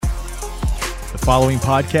following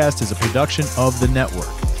podcast is a production of the network.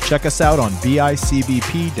 Check us out on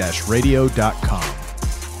bicbp-radio.com.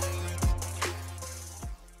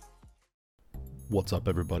 What's up,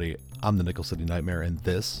 everybody? I'm the Nickel City Nightmare, and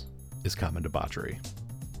this is Common Debauchery.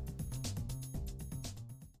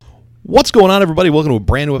 What's going on, everybody? Welcome to a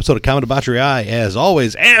brand new episode of Common Debauchery. I, as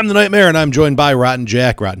always, am the Nightmare, and I'm joined by Rotten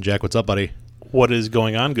Jack. Rotten Jack, what's up, buddy? What is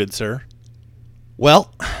going on, good sir?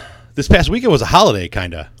 Well, this past weekend was a holiday,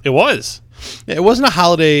 kind of. It was. It wasn't a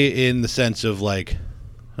holiday in the sense of, like,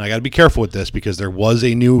 I got to be careful with this because there was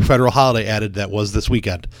a new federal holiday added that was this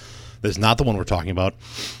weekend. That's not the one we're talking about.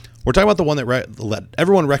 We're talking about the one that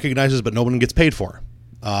everyone recognizes but no one gets paid for.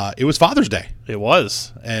 It was Father's Day. It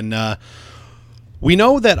was. And we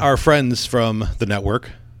know that our friends from the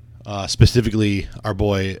network, specifically our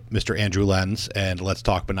boy Mr. Andrew Lenz and Let's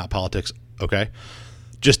Talk But Not Politics, okay,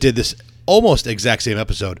 just did this almost exact same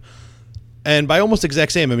episode. And by almost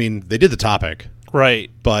exact same, I mean they did the topic.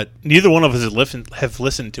 Right. But neither one of us have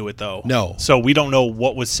listened to it, though. No. So we don't know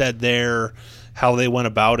what was said there, how they went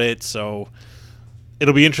about it. So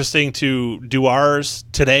it'll be interesting to do ours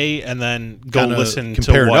today and then go kinda listen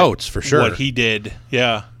compare to notes for sure. What he did.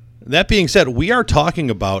 Yeah. That being said, we are talking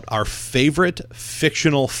about our favorite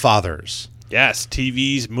fictional fathers. Yes.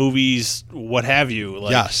 TVs, movies, what have you.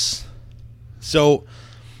 Yes. So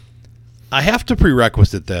I have to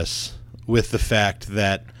prerequisite this with the fact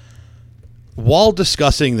that while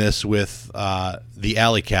discussing this with the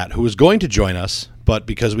Alley Cat, who was going to join us, but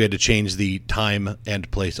because we had to change the time and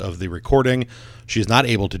place of the recording, she's not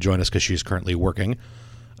able to join us because she's currently working.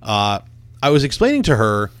 I was explaining to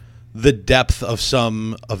her the depth of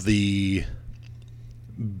some of the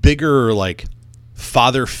bigger, like,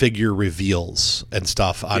 father figure reveals and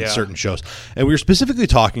stuff on certain shows. And we were specifically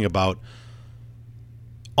talking about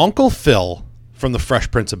Uncle Phil from The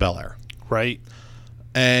Fresh Prince of Bel-Air. Right.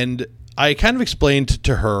 And I kind of explained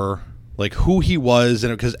to her, like, who he was,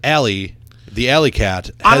 and because Allie, the Alley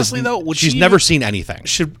Cat, honestly, though, she's never seen anything.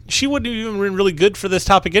 She wouldn't have even been really good for this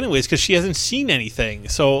topic anyways because she hasn't seen anything.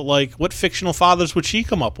 So, like, what fictional fathers would she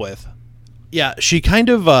come up with? Yeah, she kind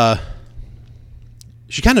of like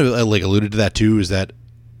alluded to that too. Is that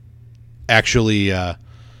actually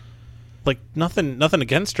like nothing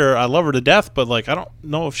against her? I love her to death, but like I don't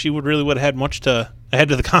know if she would have had much to add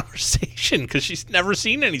to the conversation because she's never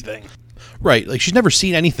seen anything. Right, like she's never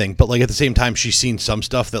seen anything, but like at the same time, she's seen some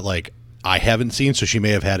stuff that like I haven't seen, so she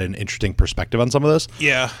may have had an interesting perspective on some of this.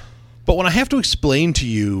 Yeah, but when I have to explain to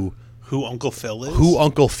you who Uncle Phil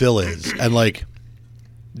is, and like.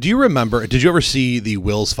 Do you remember? Did you ever see the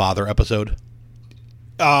Will's Father episode?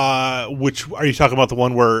 Which are you talking about? The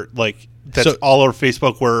one where like that's all over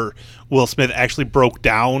Facebook where Will Smith actually broke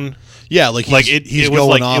down. Yeah, like he's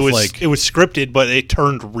going off like it was scripted, but it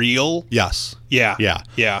turned real. Yes. Yeah.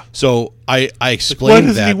 So I explained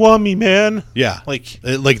why does he want me, man? Yeah, like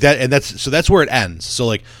that, and that's where it ends. So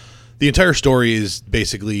like. The entire story is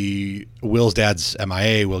basically Will's dad's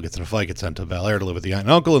MIA. Will gets in a fight, gets sent to Bel-Air to live with the aunt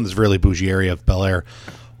and uncle in this really bougie area of Bel-Air.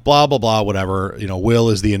 Blah, blah, blah, whatever. You know, Will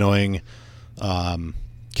is the annoying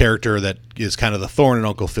character that is kind of the thorn in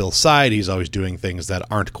Uncle Phil's side. He's always doing things that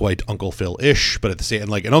aren't quite Uncle Phil-ish, but at the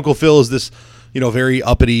same, and Uncle Phil is this, very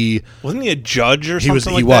uppity. Wasn't he a judge or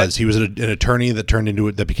something He was an attorney that turned into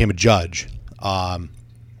it, that became a judge. And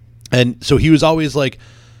so he was always like,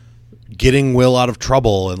 getting Will out of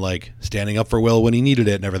trouble and like standing up for Will when he needed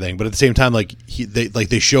it and everything. But at the same time, like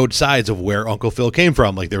they showed sides of where Uncle Phil came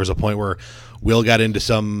from. Like there was a point where Will got into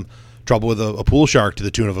some trouble with a pool shark to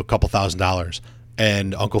the tune of a couple $1,000s.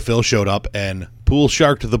 And Uncle Phil showed up and pool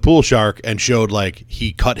sharked the pool shark and showed like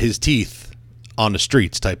he cut his teeth on the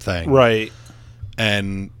streets type thing. Right.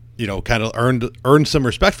 And, kind of earned some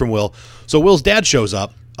respect from Will. So Will's dad shows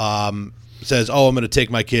up, says, I'm going to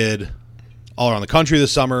take my kid all around the country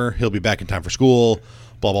this summer. He'll be back in time for school,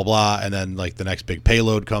 blah, blah, blah. And then like the next big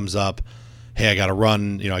payload comes up. Hey, I got to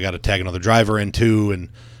run, I got to tag another driver in too. And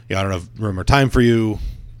I don't have room or time for you.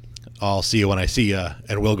 I'll see you when I see you.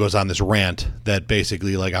 And Will goes on this rant that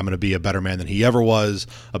basically like, I'm going to be a better man than he ever was,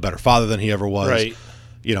 a better father than he ever was, right.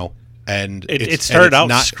 And it started out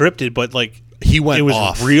not scripted, but like it was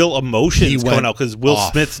off. Real emotions coming out because Will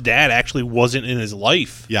Smith's dad actually wasn't in his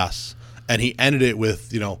life. Yes. And he ended it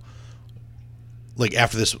with, like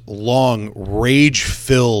after this long,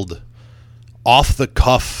 rage-filled,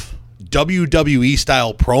 off-the-cuff,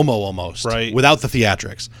 WWE-style promo almost, right? Without the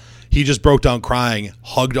theatrics. He just broke down crying,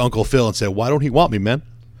 hugged Uncle Phil, and said, "Why don't he want me, man?"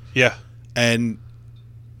 Yeah. And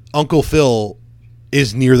Uncle Phil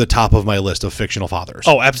is near the top of my list of fictional fathers.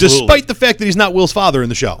 Oh, absolutely. Despite the fact that he's not Will's father in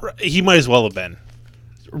the show. He might as well have been.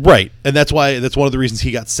 Right. And that's one of the reasons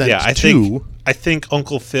he got sent to. I think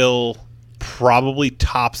Uncle Phil probably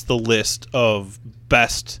tops the list of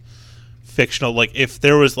best fictional. Like, if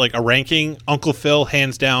there was like a ranking, Uncle Phil,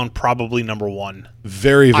 hands down, probably number one.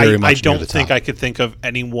 Very, very much. I near don't the think top. I could think of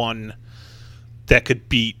anyone that could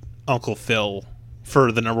beat Uncle Phil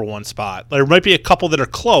for the number one spot. There might be a couple that are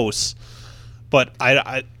close, but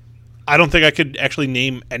I don't think I could actually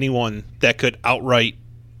name anyone that could outright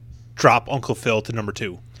drop Uncle Phil to number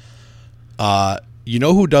two. You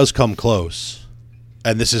know who does come close,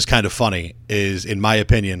 and this is kind of funny, is, in my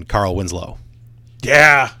opinion, Carl Winslow.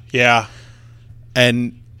 Yeah.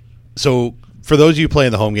 And so, for those of you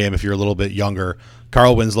playing the home game, if you're a little bit younger,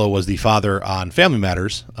 Carl Winslow was the father on Family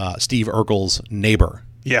Matters, Steve Urkel's neighbor.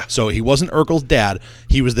 Yeah. So he wasn't Urkel's dad.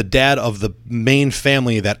 He was the dad of the main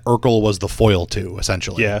family that Urkel was the foil to,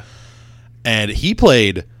 essentially. Yeah. And he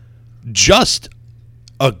played just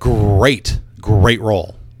a great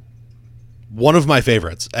role. One of my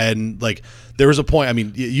favorites. And, like, there was a point, I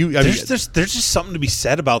mean, there's just something to be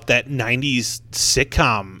said about that 90s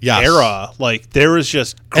sitcom Yes. era. Like, there was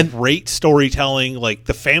just great storytelling. Like,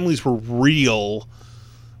 the families were real.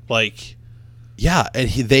 Like, yeah,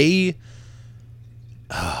 and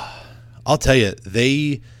I'll tell you,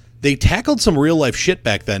 they tackled some real life shit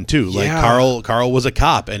back then too. Like, Yeah. Carl was a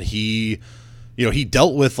cop, and he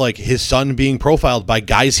dealt with, like, his son being profiled by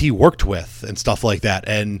guys he worked with and stuff like that,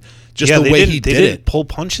 and just the way he they did didn't it. pull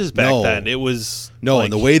punches back No. then. It was No,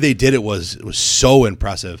 and the way they did it was so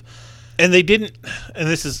impressive. and they didn't. And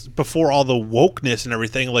this is before all the wokeness and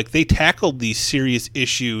everything. Like, they tackled these serious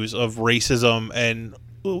issues of racism and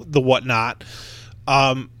the whatnot,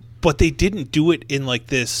 but they didn't do it in like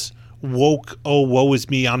this woke, oh, woe is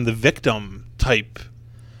me, I'm the victim type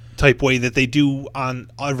way that they do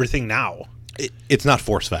on everything now. It's not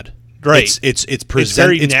force fed. Right. It's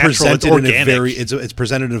very natural, presented it's in a organic. very it's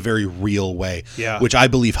presented in a very real way. Yeah. Which I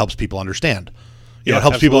believe helps people understand. Yeah, It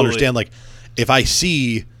helps people absolutely. understand, like, if I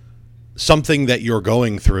see something that you're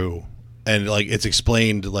going through and, like, it's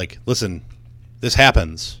explained, like, listen, this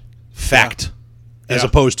happens. Fact. As Yeah.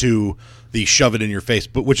 opposed to the shove it in your face,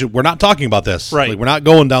 but which we're not talking about this. Right. Like, we're not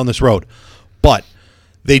going down this road. But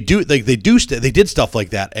they did stuff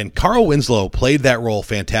like that, and Carl Winslow played that role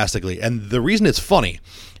fantastically. And the reason it's funny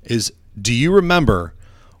is, do you remember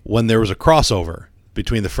when there was a crossover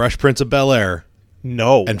between the Fresh Prince of Bel-Air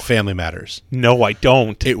No. and Family Matters? No, I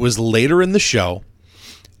don't. It was later in the show,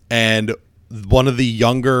 and one of the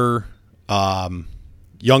younger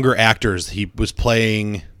actors, he was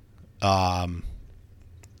playing,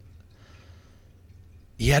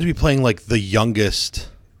 he had to be playing, like, the youngest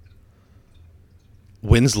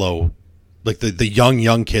Winslow, like the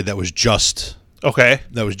young kid that was just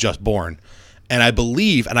born. And I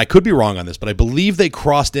believe, and I could be wrong on this, but I believe they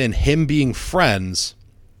crossed in him being friends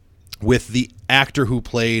with the actor who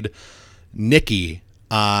played Nicky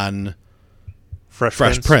on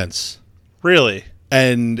Fresh Prince. Really?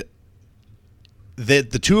 And the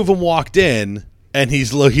two of them walked in, and he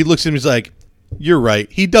looks at him, he's like, "You're right.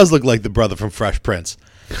 He does look like the brother from Fresh Prince."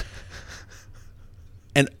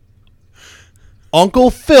 And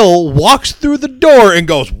Uncle Phil walks through the door and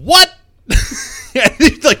goes, "What?" And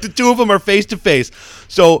it's like the two of them are face to face.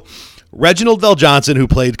 So Reginald Vel Johnson, who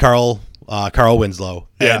played Carl Winslow,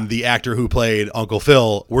 and the actor who played Uncle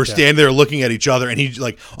Phil, were standing there looking at each other, and he's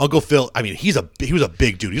like, Uncle Phil, I mean, he was a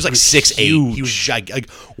big dude. He was like 6'8". huge. He was like,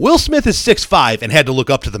 Will Smith is 6'5" and had to look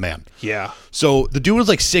up to the man. Yeah. So the dude was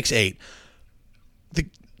like 6'8".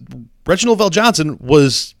 Reginald Vel Johnson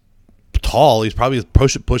was tall. He's probably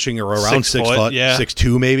pushing around 6 foot, yeah.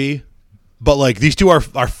 6'2" maybe. But, like, these two are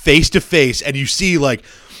face to face, and you see, like,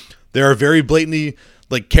 there are very blatantly,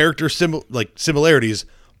 like, character similarities.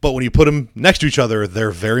 But when you put them next to each other, they're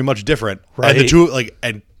very much different. Right. And the two, like,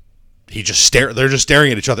 and they're just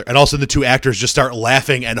staring at each other, and all of a sudden the two actors just start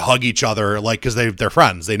laughing and hug each other, like, because they're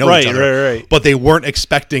friends, they know each other. Right. But they weren't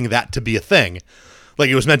expecting that to be a thing. Like,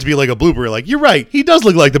 it was meant to be like a blooper. Like, you're right, he does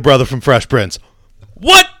look like the brother from Fresh Prince.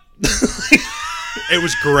 What? It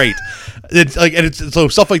was great. It's like, and so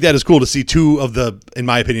stuff like that is cool to see in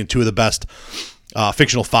my opinion, two of the best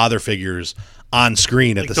fictional father figures on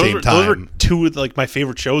screen at the same time. Those were two of, like, my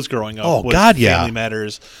favorite shows growing up. Oh, was God, yeah. Family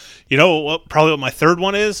Matters. You know what? Probably what my third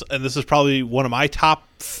one is, and this is probably one of my top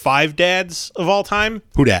 5 dads of all time.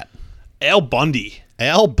 Who dat? Al Bundy.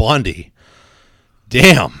 Al Bundy.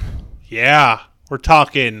 Damn. Yeah, we're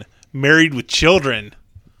talking Married with Children.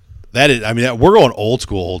 That is, I mean, we're going old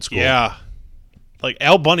school. Yeah. Like,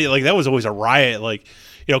 Al Bundy, like, that was always a riot. Like,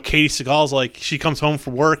 you know, Katie Seagal's like, she comes home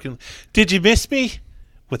from work and, "Did you miss me?"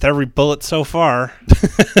 "With every bullet so far."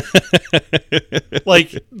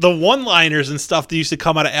 Like, the one-liners and stuff that used to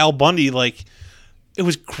come out of Al Bundy, like, it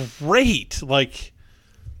was great. Like,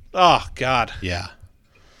 Oh God. Yeah.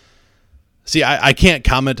 See, I can't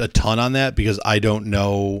comment a ton on that because I don't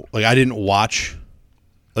know. Like, I didn't watch.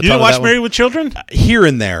 You didn't watch Married with Children? Here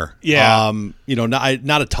and there. Yeah.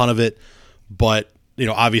 Not a ton of it, but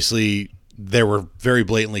obviously there were very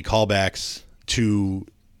blatantly callbacks to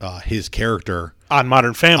his character on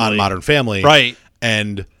Modern Family. Right.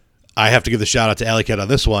 And I have to give the shout out to Alley Cat on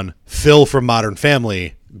this one. Phil from Modern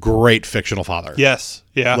Family, great fictional father. Yes.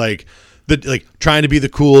 Yeah. Trying to be the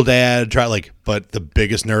cool dad, but the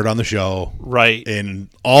biggest nerd on the show. Right. In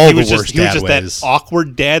all the worst dad ways. He was just that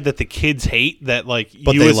awkward dad that the kids hate that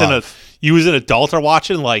but you as an adult are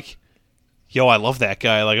watching like, yo, I love that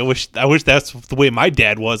guy. Like I wish that's the way my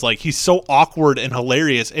dad was. Like he's so awkward and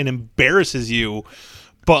hilarious and embarrasses you,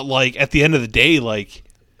 but like at the end of the day,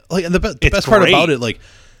 and the best part about it, like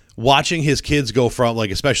watching his kids go from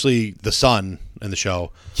like, especially the son in the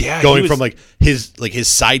show, going from like his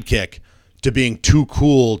sidekick to being too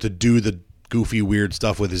cool to do the goofy weird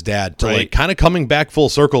stuff with his dad to like kind of coming back full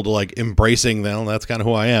circle to like embracing them. That's kind of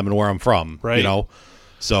who I am and where I'm from. Right.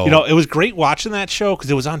 So it was great watching that show because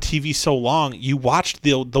it was on TV so long. You watched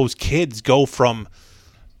those kids go from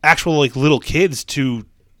actual like little kids to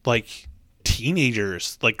like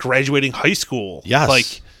teenagers, like graduating high school. Yes.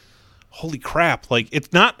 Like, holy crap. Like,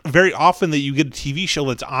 it's not very often that you get a TV show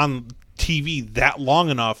that's on TV that long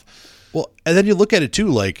enough. Well, and then you look at it too,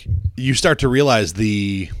 like you start to realize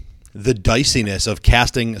the diciness of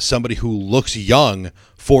casting somebody who looks young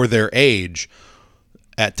for their age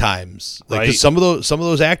at times. Like 'cause some of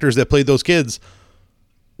those actors that played those kids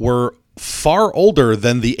were far older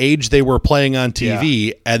than the age they were playing on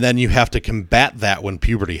TV, and then you have to combat that when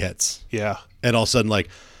puberty hits. Yeah. And all of a sudden, like,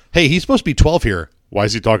 hey, he's supposed to be 12 here. Why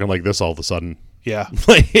is he talking like this all of a sudden? Yeah.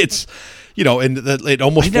 Like it's, and it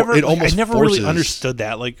almost I never forces. really understood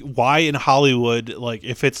that. Like, why in Hollywood, like,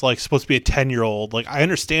 if it's like supposed to be a 10-year-old, like, I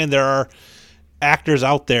understand there are actors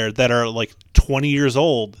out there that are like 20 years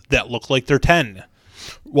old that look like they're 10.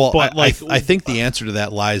 Well, but I think the answer to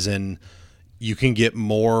that lies in you can get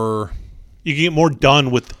more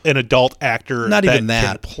done with an adult actor. Not even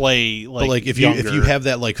that can play like, but like if younger. you have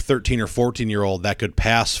that like 13 or 14-year-old that could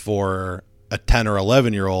pass for a 10 or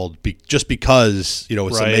 11-year-old just because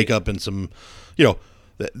with some makeup and some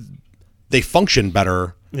they function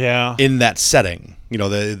better in that setting.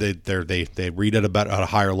 They read at a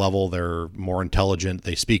higher level, they're more intelligent,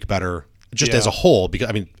 they speak better just as a whole, because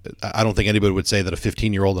I mean I don't think anybody would say that a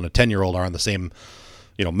 15-year-old and a 10-year-old are on the same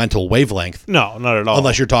mental wavelength. No, not at all.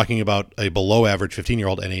 Unless you're talking about a below average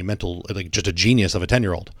 15-year-old and a mental, like just a genius of a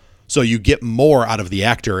 10-year-old. So you get more out of the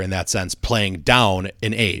actor in that sense, playing down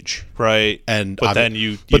in age. Right. But then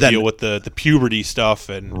you deal with the puberty stuff,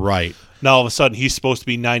 and now all of a sudden he's supposed to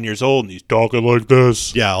be 9 years old and he's talking like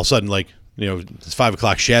this. Yeah, all of a sudden like, it's 5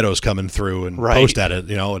 o'clock shadows coming through and post at it,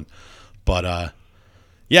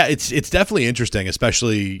 yeah, it's definitely interesting,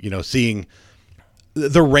 especially, seeing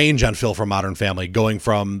the range on Phil from Modern Family, going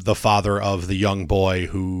from the father of the young boy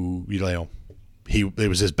who, it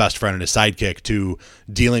was his best friend and his sidekick, to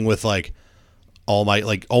dealing with like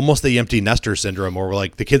almost the empty nester syndrome, where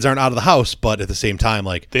like the kids aren't out of the house, but at the same time,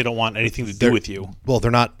 like they don't want anything to do with you. Well, they're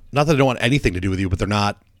not that they don't want anything to do with you, but they're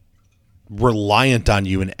not reliant on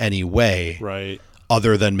you in any way, right?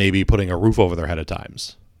 Other than maybe putting a roof over their head at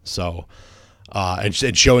times. So, and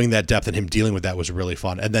showing that depth and him dealing with that was really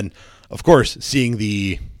fun. And then, of course, seeing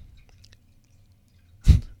the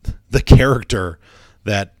character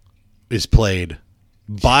that is played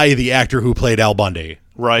by the actor who played Al Bundy,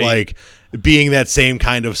 right? Like being that same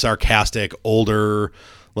kind of sarcastic, older,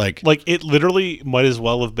 like it literally might as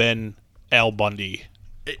well have been Al Bundy.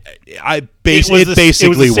 It basically was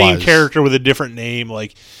the same character with a different name.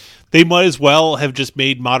 Like they might as well have just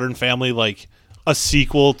made Modern Family like a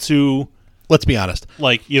sequel to. Let's be honest.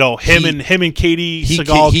 Like, him and Katie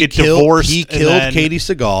Sagal get divorced. He killed Katie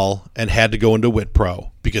Sagal and had to go into Wit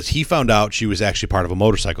Pro because he found out she was actually part of a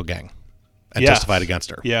motorcycle gang and testified against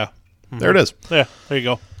her. Yeah. Mm-hmm. There it is. Yeah, there you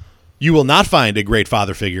go. You will not find a great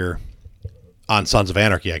father figure on Sons of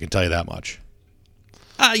Anarchy, I can tell you that much.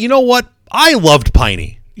 You know what? I loved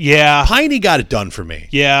Piney. Yeah. Piney got it done for me.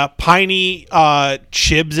 Yeah. Piney,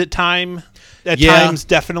 Chibs at times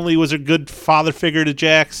definitely was a good father figure to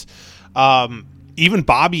Jax. Even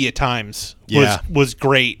Bobby at times was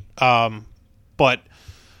great. But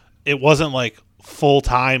it wasn't like full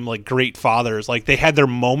time, like great fathers. Like they had their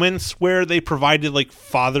moments where they provided like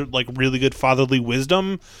really good fatherly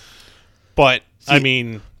wisdom. But I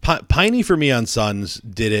mean, Piney for me on Sons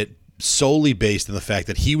did it solely based on the fact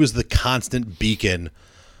that he was the constant beacon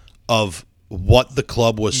of what the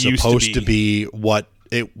club was supposed to be, what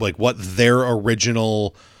their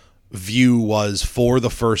original view was for the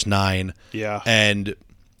first 9. Yeah. And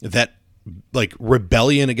that like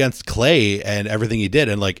rebellion against Clay and everything he did,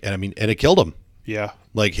 and it killed him. Yeah.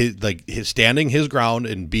 Like his standing his ground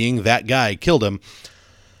and being that guy killed him.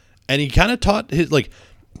 And he kind of taught his, like,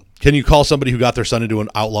 can you call somebody who got their son into an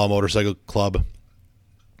outlaw motorcycle club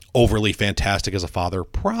overly fantastic as a father?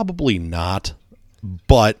 Probably not.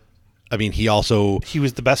 But I mean, he was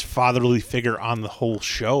the best fatherly figure on the whole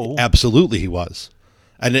show. Absolutely he was.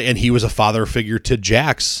 And he was a father figure to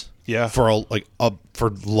Jax. Yeah. For for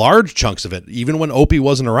large chunks of it, even when Opie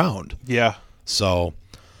wasn't around. Yeah. So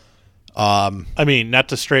I mean, not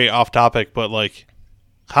to stray off topic, but like,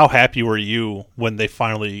 how happy were you when they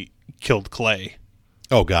finally killed Clay?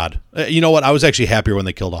 Oh God. You know what? I was actually happier when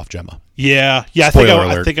they killed off Gemma. Yeah. I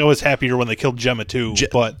think I was happier when they killed Gemma too.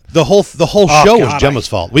 But the whole show was Gemma's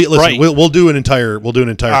fault. Right. We'll do an entire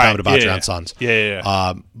comment about John Sons.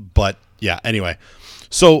 Yeah. But yeah. Anyway,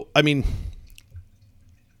 so I mean,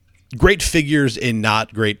 great figures in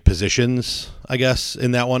not great positions, I guess,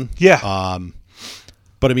 in that one. Yeah.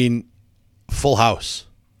 But I mean, Full House.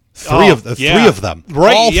 Three of them.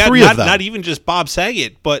 Right. All yeah, three of them. Not even just Bob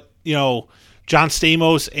Saget, but John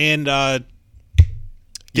Stamos and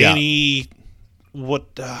Danny. What?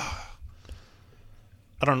 I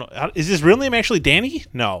don't know. Is his real name actually Danny?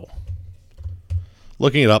 No.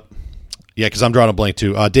 Looking it up. Yeah, because I'm drawing a blank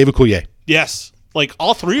too. David Coulier. Yes. Like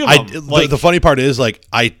all three of them. The funny part is, like,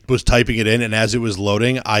 I was typing it in, and as it was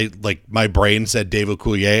loading, my brain said David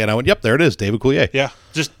Coulier, and I went, "Yep, there it is, David Coulier." Yeah,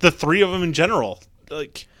 just the three of them in general.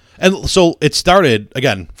 Like, and so it started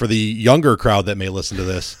again for the younger crowd that may listen to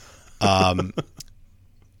this.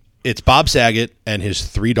 It's Bob Saget and his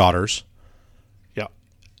 3 daughters. Yeah,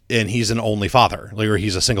 and he's an only father, or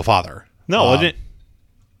he's a single father. No, it didn't.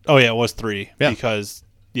 Oh yeah, it was 3 yeah. Because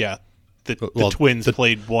the twins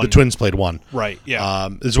played 1. The twins played 1. Right. Yeah.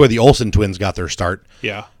 This is where the Olsen twins got their start.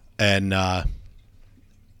 Yeah. And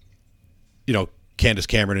Candace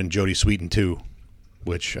Cameron and Jodie Sweetin too,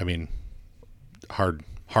 which I mean, hard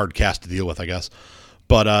cast to deal with, I guess.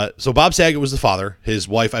 But so Bob Saget was the father. His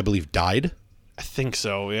wife, I believe, died. I think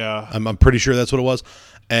so. Yeah. I'm pretty sure that's what it was.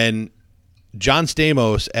 And John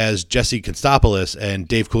Stamos as Jesse Konstopoulos and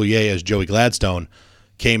Dave Coulier as Joey Gladstone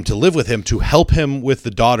came to live with him to help him with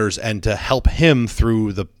the daughters and to help him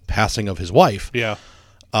through the passing of his wife. Yeah.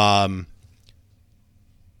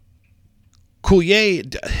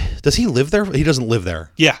 Coulier, does he live there? He doesn't live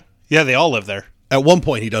there. Yeah. Yeah, they all live there. At one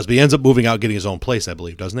point he does, but he ends up moving out, getting his own place, I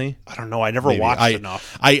believe, doesn't he? I don't know. I never watched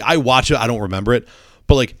enough. I watch it. I don't remember it.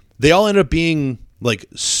 But, like, they all end up being, like,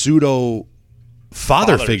 pseudo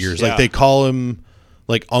father figures. Yeah. Like, they call him,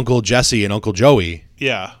 like, Uncle Jesse and Uncle Joey.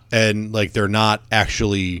 Yeah. And, like, they're not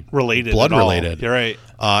actually related, blood related. You're right.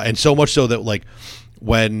 And so much so that, like,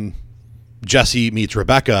 when Jesse meets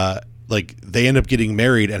Rebecca, like, they end up getting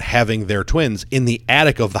married and having their twins in the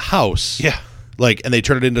attic of the house. Yeah. Like, and they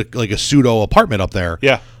turn it into, like, a pseudo apartment up there.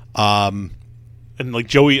 Yeah. And, like,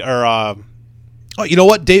 Joey or oh, you know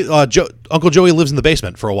what? Uncle Joey lives in the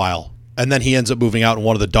basement for a while, and then he ends up moving out, and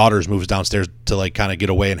one of the daughters moves downstairs to, like, kind of get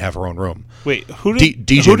away and have her own room. Wait, who did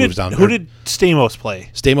moves down? Who did Stamos play?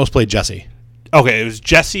 Stamos played Jesse. Okay, it was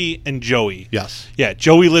Jesse and Joey. Yes. Yeah,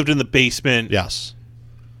 Joey lived in the basement. Yes.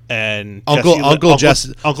 And Uncle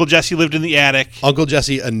Jesse lived in the attic. Uncle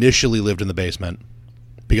Jesse initially lived in the basement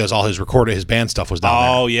because all his band stuff was down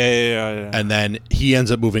there. Oh, yeah. And then he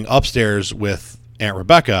ends up moving upstairs with Aunt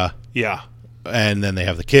Rebecca. Yeah. And then they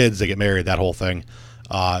have the kids, they get married, that whole thing.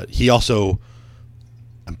 He also,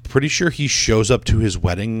 I'm pretty sure he shows up to his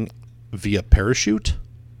wedding via parachute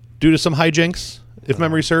due to some hijinks, if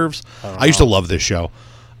memory serves. I used to love this show.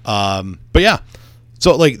 But yeah,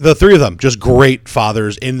 so, like, the 3 of them, just great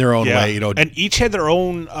fathers in their own way, And each had their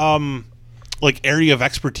own, like, area of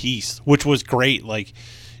expertise, which was great. Like,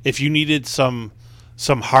 if you needed some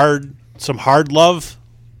hard love,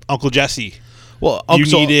 Uncle Jesse. Well, you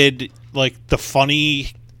needed, like, the funny,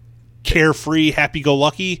 carefree,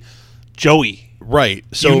 happy-go-lucky Joey. Right.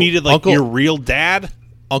 So you needed, like, your real dad.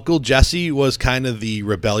 Uncle Jesse was kind of the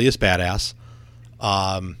rebellious badass.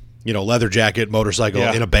 Leather jacket, motorcycle,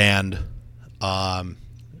 in a band.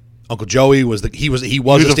 Uncle Joey was he was a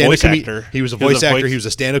voice actor. He was a voice actor. He was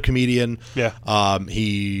a stand-up comedian. Yeah.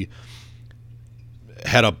 He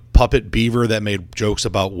had a puppet beaver that made jokes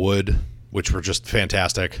about wood, which were just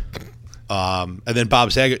fantastic. And then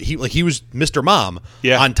Bob Saget, he was Mr. Mom,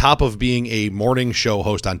 on top of being a morning show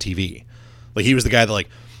host on TV. Like, he was the guy that, like,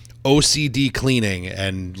 OCD cleaning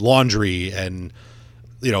and laundry and,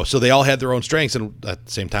 so they all had their own strengths and at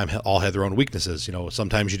the same time all had their own weaknesses.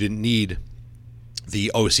 Sometimes you didn't need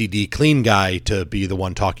the OCD clean guy to be the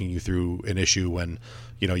one talking you through an issue when,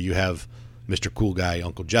 you have Mr. Cool Guy,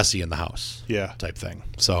 Uncle Jesse in the house. Yeah. Type thing.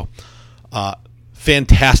 So,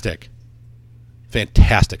 fantastic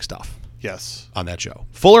stuff Yes. on that show.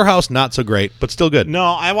 Fuller House, not so great, but still good. No,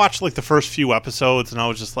 I watched like the first few episodes and I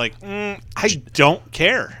was just like, I don't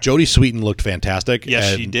care. Jodie Sweetin looked fantastic.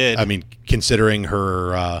 Yes, and, she did. I mean, considering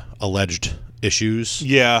her alleged issues.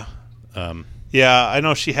 Yeah. Yeah, I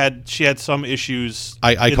know she had some issues.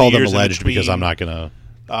 I in call the them years in alleged because between. I'm not going to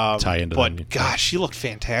tie into them. But gosh, she looked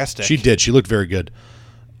fantastic. She did. She looked very good.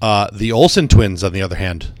 The Olsen twins, on the other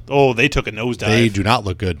hand, Oh, they took a nosedive. they do not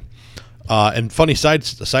look good. And funny side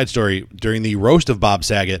story, during the roast of Bob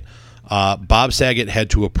Saget had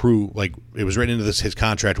to approve, like it was written into his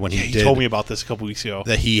contract when He did told me about this a couple weeks ago.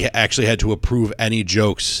 that he actually had to approve any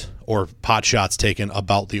jokes or pot shots taken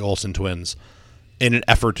about the Olsen twins in an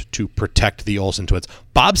effort to protect the Olsen twins.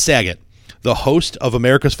 Bob Saget, the host of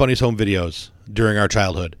America's Funniest Home Videos during our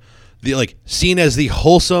childhood, seen as the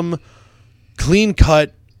wholesome,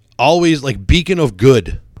 clean-cut, always beacon of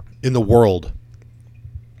good in the world,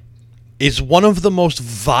 is one of the most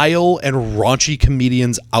vile and raunchy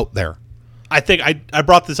comedians out there. I think I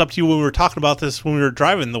brought this up to you when we were talking about this when we were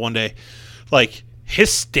driving the one day. Like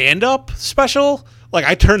his stand-up special,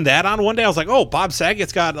 I turned that on one day. I was like, oh, Bob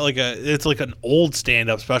Saget's got it's like an old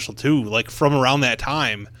stand-up special too, from around that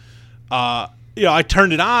time. I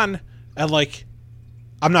turned it on and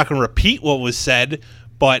I'm not going to repeat what was said,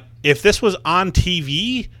 but if this was on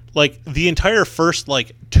TV, the entire first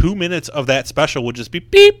 2 minutes of that special would just be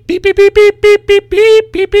beep beep beep beep beep beep beep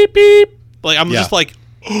beep beep beep beep. Just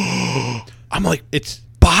I'm like, it's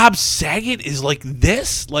Bob Saget is like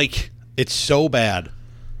this? It's so bad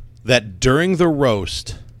that during the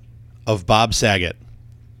roast of Bob Saget,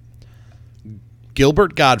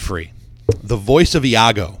 Gilbert Godfrey, the voice of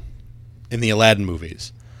Iago in the Aladdin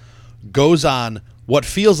movies, goes on what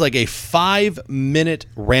feels like a 5-minute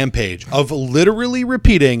rampage of literally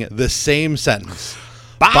repeating the same sentence.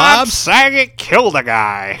 Bob Saget killed a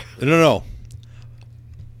guy. No.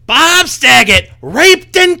 Bob Saget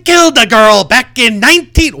raped and killed a girl back in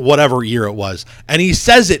whatever year it was. And he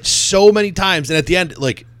says it so many times. And at the end,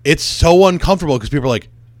 it's so uncomfortable because people are like,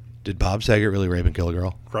 did Bob Saget really rape and kill a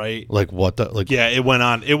girl? Right. What the? Yeah, it went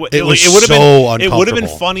on. It was so uncomfortable. It would have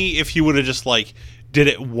been funny if he would have just did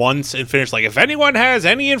it once and finished. If anyone has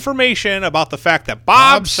any information about the fact that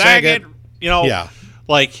Bob Saget, yeah.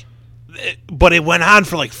 But it went on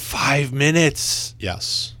for 5 minutes.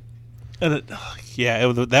 Yes. And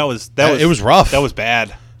it was rough. That was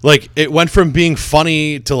bad. It went from being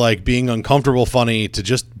funny to being uncomfortable funny to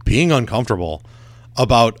just being uncomfortable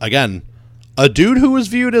about, again, a dude who was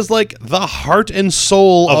viewed as the heart and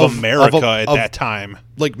soul of America at that time.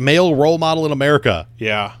 Male role model in America.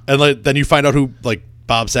 Yeah. And then you find out who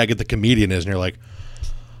Bob Saget the comedian is and you're like,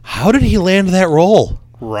 how did he land that role?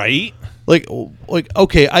 Right?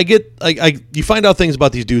 Okay, I get you find out things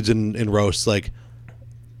about these dudes in roasts,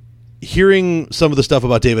 hearing some of the stuff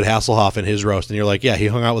about David Hasselhoff in his roast, and you're like, yeah, he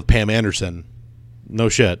hung out with Pam Anderson. No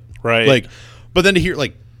shit. Right. But then to hear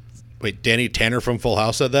wait, Danny Tanner from Full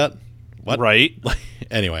House said that? What? Right.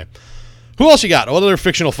 Anyway. Who else you got? What other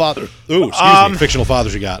fictional father? Ooh, excuse me. Fictional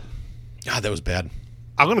fathers you got? God, that was bad.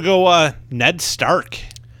 I'm going to go Ned Stark.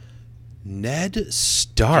 Ned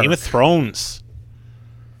Stark. Game of Thrones.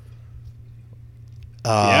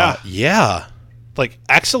 Yeah.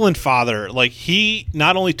 Excellent father. He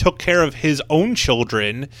not only took care of his own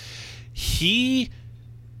children, you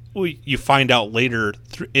find out later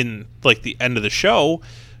in the end of the show,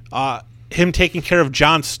 him taking care of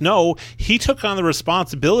Jon Snow, he took on the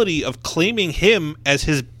responsibility of claiming him as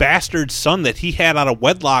his bastard son that he had out of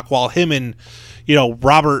wedlock while him and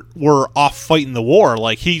Robert were off fighting the war.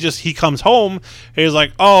 He comes home and he's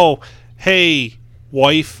like, oh, hey,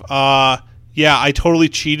 wife, yeah, I totally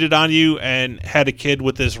cheated on you and had a kid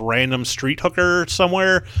with this random street hooker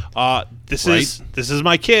somewhere. This is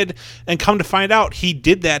my kid. And come to find out, he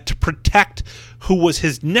did that to protect who was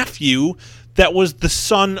his nephew that was the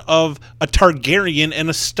son of a Targaryen and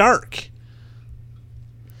a Stark.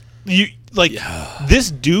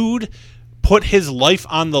 This dude put his life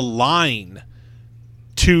on the line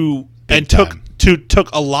took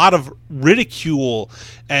a lot of ridicule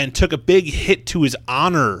and took a big hit to his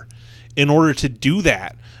honor in order to do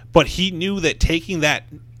that. But he knew that taking that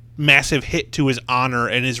massive hit to his honor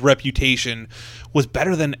and his reputation was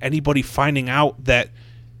better than anybody finding out that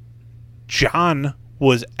Jon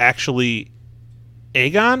was actually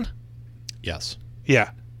Aegon? Yes.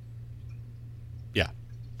 Yeah. Yeah.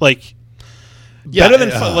 Better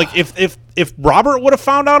than if Robert would have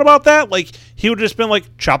found out about that, He would have just been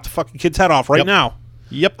like, chop the fucking kid's head off right Yep. now.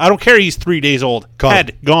 Yep. I don't care he's 3 days old. Caught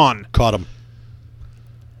Head gone. Caught him.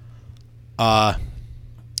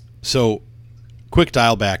 So, quick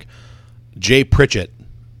dial back. Jay Pritchett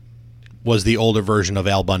was the older version of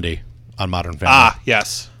Al Bundy on Modern Family. Ah,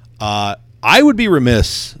 yes. I would be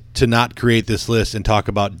remiss to not create this list and talk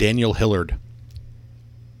about Daniel Hillard,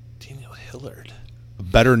 Daniel Hillard.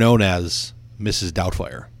 better known as Mrs.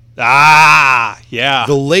 Doubtfire. Ah, yeah.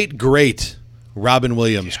 The late, great Robin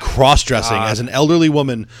Williams cross-dressing as an elderly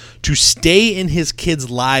woman to stay in his kids'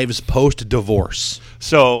 lives post-divorce.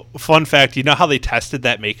 So, fun fact, you know how they tested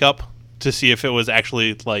that makeup to see if it was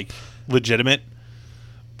actually, like, legitimate?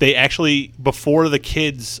 They actually, before the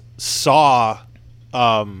kids saw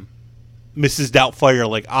Mrs. Doubtfire,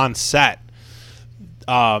 like, on set,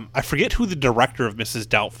 I forget who the director of Mrs.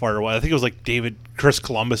 Doubtfire was. I think it was, like, Chris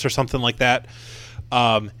Columbus or something like that.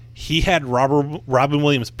 He had Robin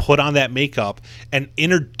Williams put on that makeup and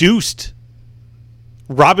introduced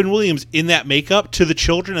Robin Williams in that makeup to the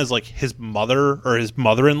children as like his mother or his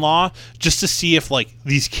mother-in-law, just to see if like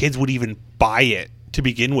these kids would even buy it to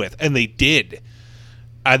begin with, and they did.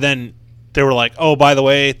 And then they were like, "Oh, by the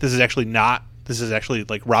way, this is actually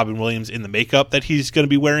like Robin Williams in the makeup that he's going to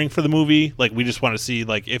be wearing for the movie. Like, we just want to see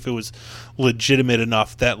like if it was legitimate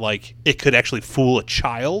enough that like it could actually fool a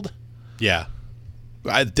child." Yeah.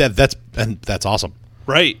 That's awesome.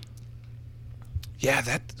 Right. Yeah,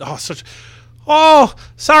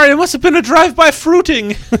 sorry, it must have been a drive-by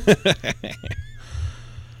fruiting.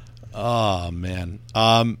 Oh man.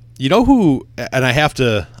 You know who? And I have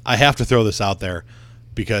to throw this out there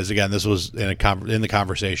because again, this was in the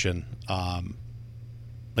conversation.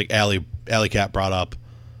 Like Alley Cat brought up,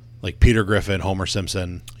 like Peter Griffin, Homer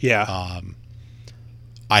Simpson. Yeah.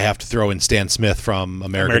 I have to throw in Stan Smith from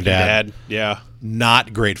American Dad. Yeah.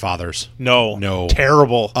 Not great fathers. No.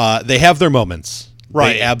 Terrible. They have their moments.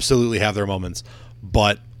 Right. They absolutely have their moments.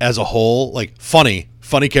 But as a whole, like funny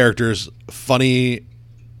characters, funny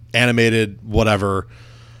animated, whatever.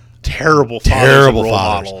 Terrible fathers.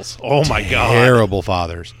 models. Oh my God. Terrible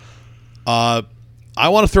fathers. I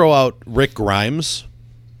want to throw out Rick Grimes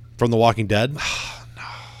from The Walking Dead.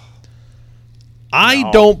 I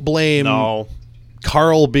don't blame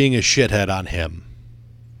Carl being a shithead on him.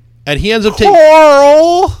 And he ends up taking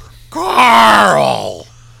Carl.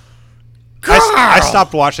 I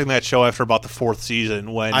stopped watching that show after about the 4th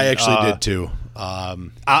season. When I actually did too.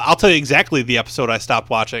 I'll tell you exactly the episode I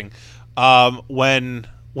stopped watching. When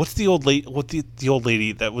what's the old lady? The old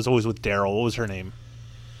lady that was always with Daryl? What was her name?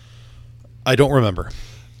 I don't remember.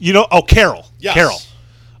 Carol. Yes. Carol.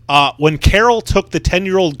 When Carol took the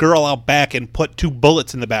 10-year-old girl out back and put 2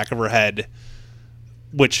 bullets in the back of her head,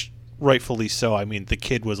 which rightfully so. I mean, the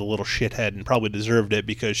kid was a little shithead and probably deserved it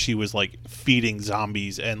because she was like feeding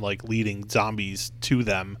zombies and like leading zombies to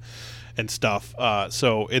them and stuff.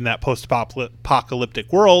 So in that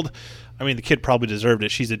post-apocalyptic world, I mean, the kid probably deserved it.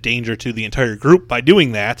 She's a danger to the entire group by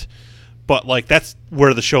doing that. But like, that's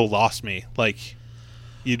where the show lost me. Like,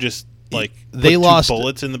 you just like they put lost 2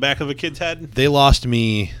 bullets in the back of a kid's head. They lost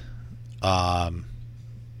me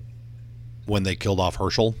when they killed off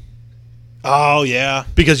Herschel. Oh yeah,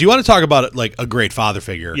 because you want to talk about it like a great father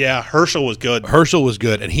figure. Yeah, Herschel was good. Herschel was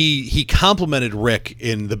good, and he complimented Rick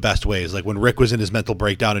in the best ways. Like when Rick was in his mental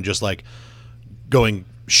breakdown and just like going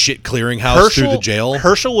shit clearinghouse through the jail.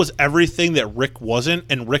 Herschel was everything that Rick wasn't,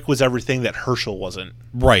 and Rick was everything that Herschel wasn't.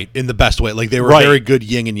 Right, in the best way. Like they were very good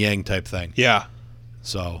yin and yang type thing. Yeah.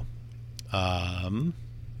 So,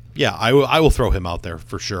 yeah, I will throw him out there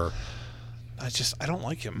for sure. I don't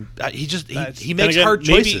like him. He makes hard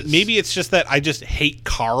choices. Maybe it's just that I just hate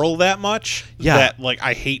Carl that much. Yeah. That like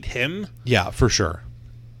I hate him. Yeah, for sure.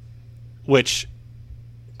 Which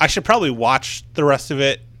I should probably watch the rest of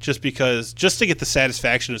it just to get the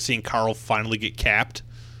satisfaction of seeing Carl finally get capped.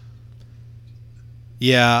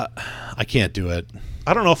 Yeah, I can't do it.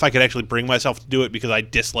 I don't know if I could actually bring myself to do it because I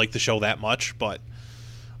dislike the show that much, but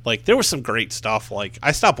like there was some great stuff. Like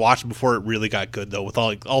I stopped watching before it really got good though, with all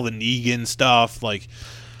the Negan stuff. Like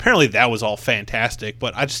apparently that was all fantastic,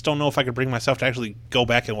 but I just don't know if I could bring myself to actually go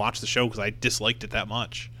back and watch the show because I disliked it that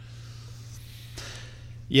much.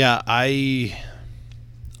 Yeah, I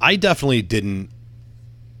definitely didn't.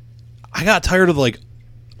 I got tired of like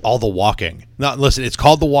all the walking. Now listen, it's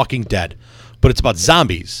called The Walking Dead, but it's about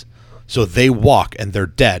zombies, so they walk and they're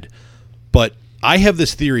dead. But I have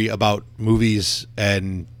this theory about movies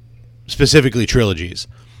and specifically trilogies.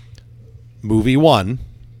 Movie 1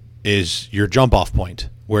 is your jump off point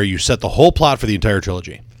where you set the whole plot for the entire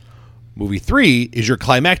trilogy. Movie 3 is your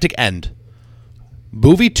climactic end.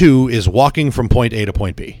 Movie 2 is walking from point A to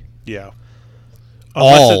point B. Yeah.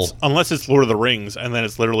 Unless it's Lord of the Rings, and then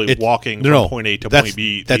it's literally walking no, from point A to point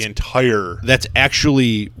B the entire... That's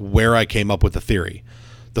actually where I came up with the theory.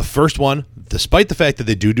 The first one, despite the fact that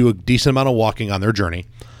they do a decent amount of walking on their journey,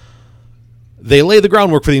 they lay the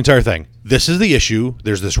groundwork for the entire thing. This is the issue.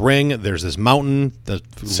 There's this ring. There's this mountain. The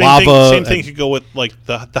lava. Same thing could go with like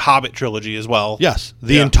the Hobbit trilogy as well. Yes.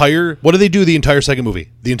 What do they do the entire second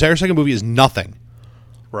movie? The entire second movie is nothing.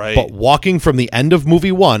 Right. But walking from the end of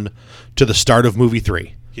movie 1 to the start of movie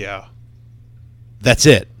 3. Yeah. That's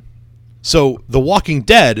it. So The Walking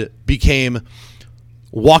Dead became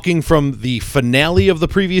walking from the finale of the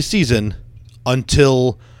previous season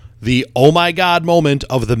until the oh my god moment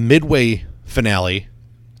of the midway finale,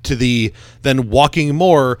 to the then walking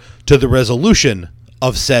more to the resolution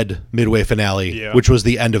of said midway finale, which was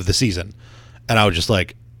the end of the season. And I was just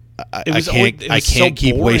like, I can't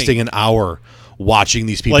keep wasting an hour watching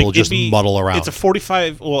these people just muddle around. It's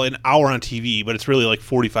an hour on TV, but it's really like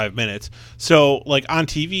 45 minutes. So like on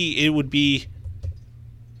TV, it would be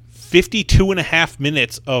 52 and a half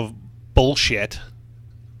minutes of bullshit,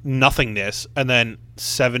 nothingness, and then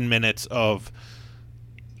 7 minutes of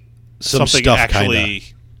something stuff actually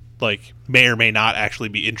like may or may not actually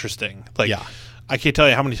be interesting. Like, I can't tell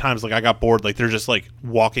you how many times like I got bored. Like they're just like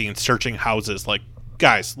walking and searching houses. Like,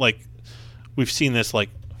 guys, like we've seen this like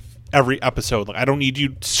every episode. Like, I don't need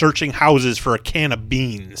you searching houses for a can of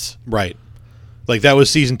beans. Right. Like that was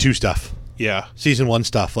season 2 stuff. Yeah. Season 1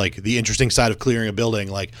 stuff, like the interesting side of clearing a building.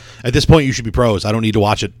 Like at this point, you should be pros. I don't need to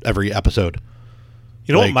watch it every episode.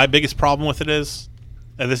 You know what my biggest problem with it is?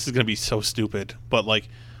 And this is going to be so stupid, but like,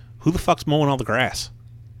 who the fuck's mowing all the grass?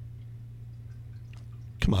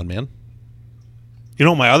 Come on, man. You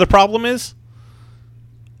know what my other problem is?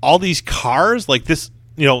 All these cars, like this,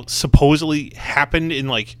 supposedly happened in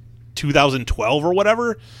like 2012 or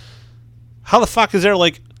whatever. How the fuck is there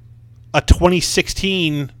like a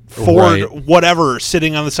 2016 Ford whatever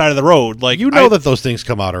sitting on the side of the road? Like, that those things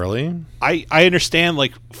come out early. I understand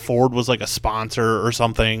like Ford was like a sponsor or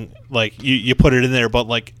something. Like you put it in there, but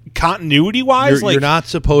like continuity wise, you're not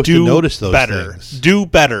supposed to notice those things. Do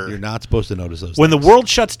better. You're not supposed to notice those. When things. the world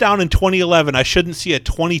shuts down in 2011, I shouldn't see a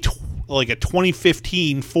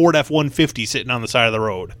 2015 Ford F-150 sitting on the side of the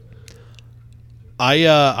road.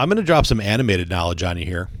 I'm going to drop some animated knowledge on you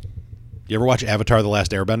here. You ever watch Avatar: The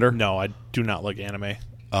Last Airbender? No, I do not like anime.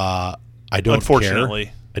 I don't. Unfortunately,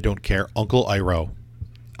 care. I don't care. Uncle Iroh.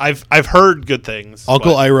 I've heard good things.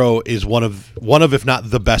 Uncle Iroh is one of if not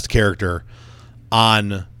the best character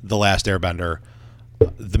on The Last Airbender.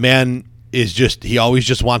 The man is he always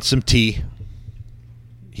just wants some tea.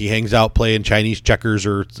 He hangs out playing Chinese checkers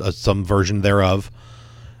or some version thereof,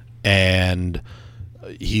 and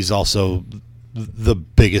he's also the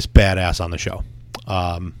biggest badass on the show.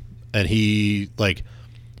 And he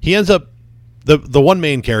ends up the one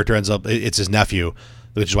main character ends up, it's his nephew,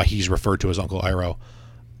 which is why he's referred to as Uncle Iroh.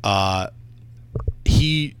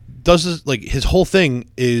 He does this, like, his whole thing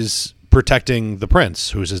is protecting the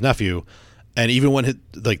prince, who's his nephew, and even when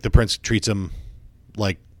the prince treats him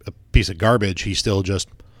like a piece of garbage, he still just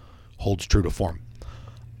holds true to form.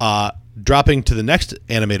 Dropping to the next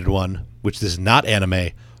animated one, which is not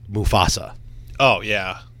anime, Mufasa. Oh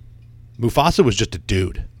yeah, Mufasa was just a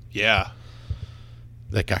dude. Yeah,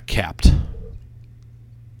 that got capped.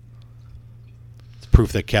 It's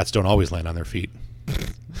proof that cats don't always land on their feet.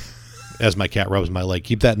 As my cat rubs my leg,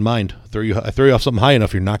 keep that in mind. I throw you off something high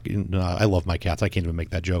enough, you're not. I love my cats. I can't even make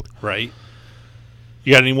that joke. Right.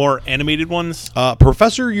 You got any more animated ones?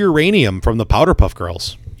 Professor Uranium from the Powderpuff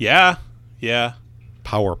Girls. Yeah.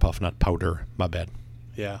 Powerpuff, not powder. My bad.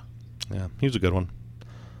 Yeah, he was a good one.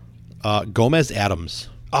 Gomez Adams.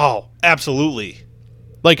 Oh, absolutely.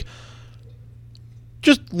 Like,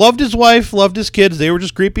 just loved his wife, loved his kids. They were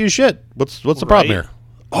just creepy as shit. What's the problem here?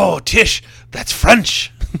 Oh, Tish, that's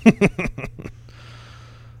French.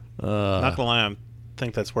 Not gonna lie, I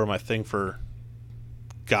think that's where my thing for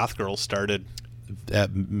goth girls started.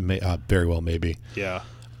 Very well, maybe. Yeah.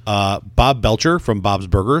 Bob Belcher from Bob's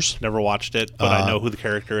Burgers. Never watched it, but I know who the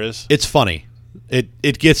character is. It's funny.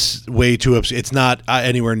 It gets way too obscure. It's not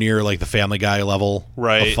anywhere near like the Family Guy level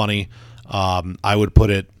of funny. I would put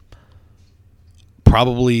it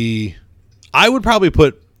probably. I would probably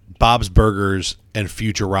put Bob's Burgers and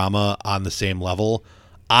Futurama on the same level.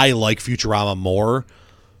 I like Futurama more.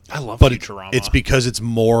 I love Futurama. It's because it's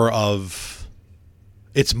more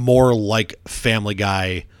like Family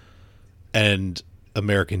Guy and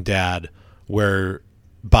American Dad, where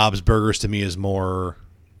Bob's Burgers to me is more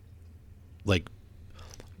like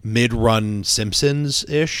mid-run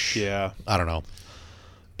Simpsons-ish. Yeah. I don't know.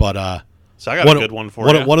 But So I got a good one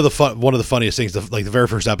for you. One of the funniest things, like the very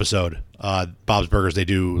first episode, Bob's Burgers, they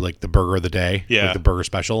do like the burger of the day, like the burger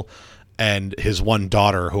special, and his one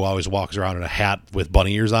daughter who always walks around in a hat with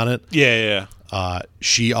bunny ears on it. Yeah.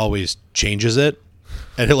 She always changes it,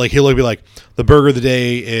 and he'll be like, the burger of the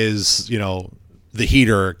day is, you know, the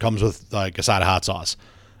heater comes with like a side of hot sauce,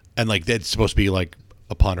 and like it's supposed to be like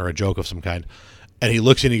a pun or a joke of some kind, and he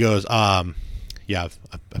looks and he goes, yeah,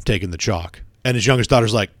 I've taken the chalk, and his youngest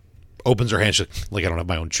daughter's like, opens her hand, she's like, I don't have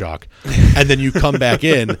my own chalk, and then you come back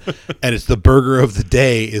in, and it's the burger of the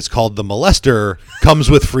day is called the Molester, comes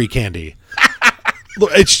with free candy.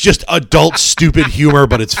 It's just adult stupid humor,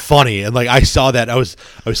 but it's funny. And like I saw that, I was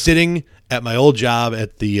sitting at my old job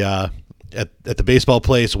at the at the baseball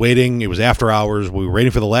place waiting. It was after hours. We were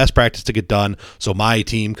waiting for the last practice to get done so my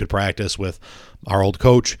team could practice with our old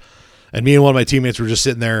coach. And me and one of my teammates were just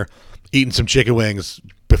sitting there eating some chicken wings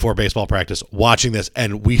before baseball practice, watching this,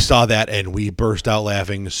 and we saw that and we burst out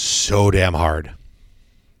laughing so damn hard.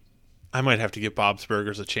 I might have to give Bob's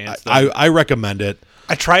Burgers a chance. I recommend it.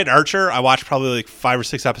 I tried Archer. I watched probably like 5 or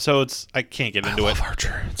 6 episodes. I can't get into it. I love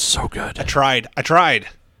Archer. It's so good. I tried.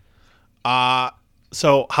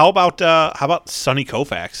 So how about Sonny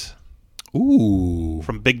Koufax? Ooh,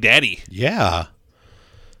 from Big Daddy. Yeah,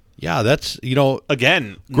 that's, you know,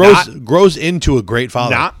 again, grows into a great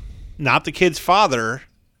father. Not the kid's father.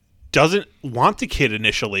 Doesn't want the kid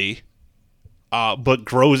initially, but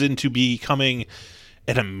grows into becoming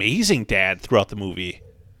an amazing dad throughout the movie.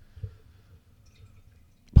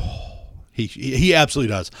 He absolutely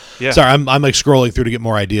does. Yeah. Sorry, I'm like scrolling through to get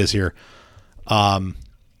more ideas here.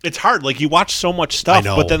 It's hard. Like, you watch so much stuff,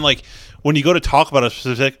 but then like when you go to talk about a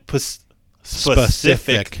specific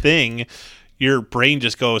thing, your brain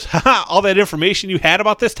just goes, haha, all that information you had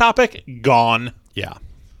about this topic, gone. Yeah.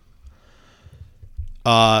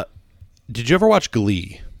 Did you ever watch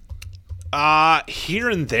Glee? Here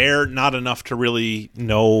and there, not enough to really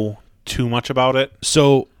know too much about it.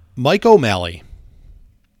 So Mike O'Malley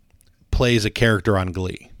plays a character on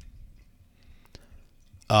Glee.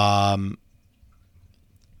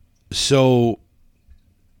 So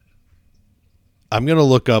I'm going to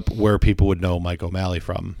look up where people would know Mike O'Malley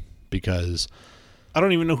from, because I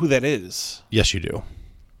don't even know who that is. Yes, you do.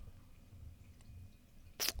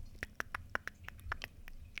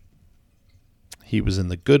 He was in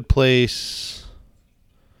The Good Place.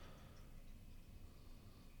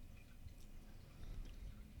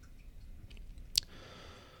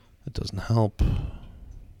 That doesn't help. I'm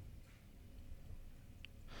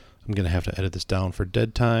going to have to edit this down for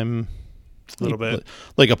dead time. A little bit.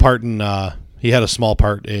 Like a part in, he had a small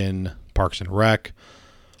part in Parks and Rec.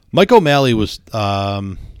 Mike O'Malley was,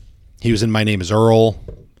 he was in My Name is Earl.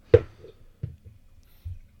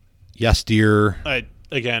 Yes, Dear.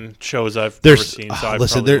 Again, shows I've never seen. So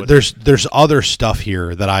listen, there's other stuff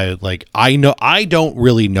here that I like. I know I don't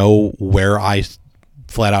really know where I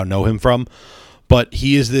flat out know him from, but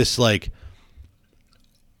he is this like,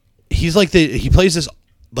 he's like he plays this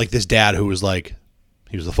like this dad who was like,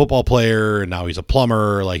 he was a football player and now he's a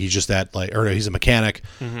plumber. Like he's just that like, or he's a mechanic,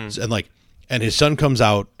 and like, and his son comes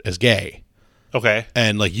out as gay. Okay,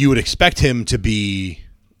 and like you would expect him to be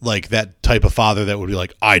like that type of father that would be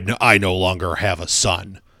like, I no longer have a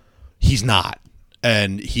son. He's not.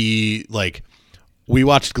 And he, like, we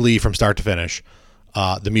watched Glee from start to finish.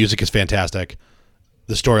 The music is fantastic.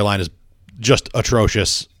 The storyline is just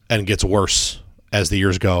atrocious and gets worse as the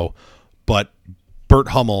years go. But Burt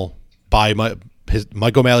Hummel, by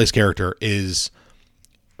Mike O'Malley's character, is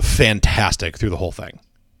fantastic through the whole thing.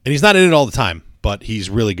 And he's not in it all the time, but he's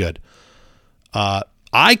really good.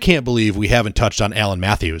 I can't believe we haven't touched on Alan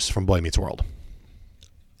Matthews from Boy Meets World.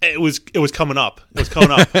 It was coming up. It was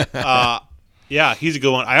coming up. Yeah, he's a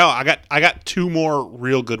good one. I got 2 more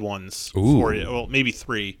real good ones for you. Well, maybe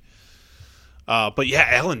 3. But yeah,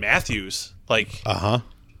 Alan Matthews, like,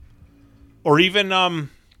 or even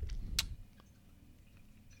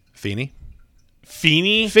Feeney,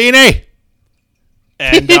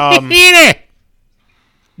 and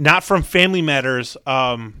not from Family Matters.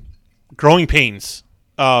 Growing Pains.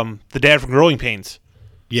 The dad from Growing Pains.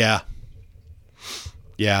 Yeah,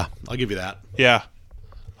 I'll give you that. Yeah.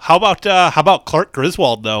 How about Clark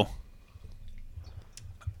Griswold though?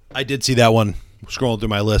 I did see that one. Scrolling through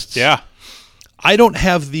my lists. Yeah. I don't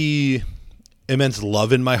have the immense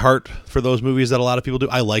love in my heart for those movies that a lot of people do.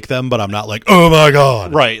 I like them, but I'm not like, oh my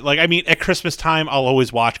god. Right. Like, I mean, at Christmas time, I'll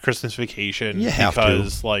always watch Christmas Vacation. You have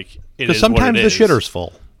because, to. Like, because sometimes the shitter's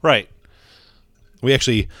full. Right. We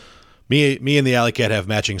actually, me and the Alley Cat have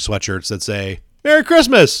matching sweatshirts that say "Merry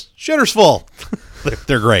Christmas, shitter's full."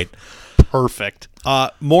 They're great. Perfect.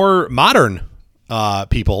 More modern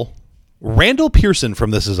people Randall Pearson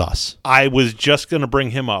from This Is Us. I was just going to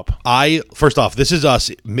bring him up. First off, This Is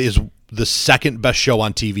Us is the second best show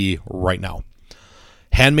on TV right now.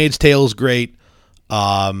 Handmaid's Tale is great.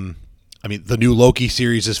 I mean, the new Loki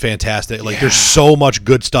series is fantastic. Like, there's so much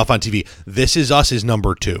good stuff on TV. This Is Us is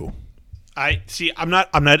number 2. I'm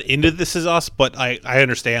not into This Is Us, but I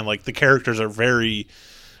understand, like, the characters are very,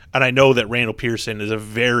 and I know that Randall Pearson is a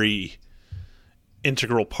very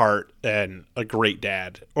integral part and a great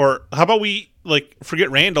dad. Or how about we, like,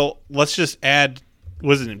 forget Randall, let's just add,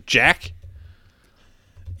 wasn't it Jack?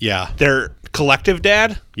 Yeah. Their collective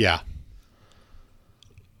dad? Yeah.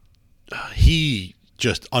 He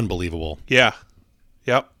just unbelievable. Yeah.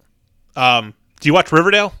 Yep. Do you watch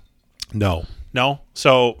Riverdale? No. No?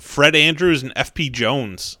 So Fred Andrews and FP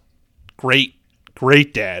Jones. Great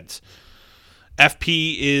dads.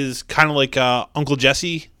 FP is kind of like Uncle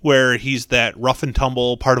Jesse, where he's that rough and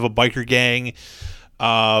tumble part of a biker gang,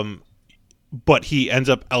 but he ends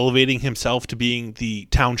up elevating himself to being the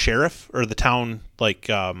town sheriff or the town, like,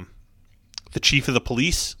 the chief of the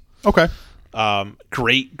police. Okay.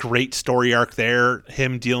 Great story arc there.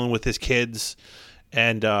 Him dealing with his kids,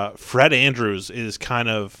 and Fred Andrews is kind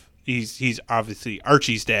of he's obviously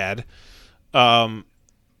Archie's dad.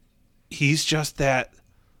 He's just that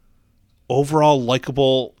overall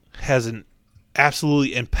likable, has an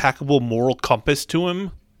absolutely impeccable moral compass to him.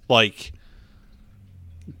 Like,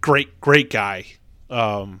 great guy.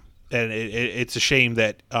 And it's a shame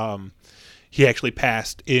that he actually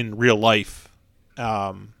passed in real life.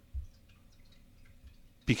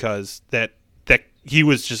 Because that he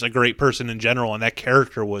was just a great person in general, and that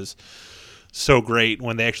character was so great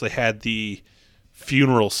when they actually had the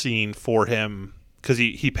funeral scene for him, because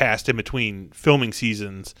he passed in between filming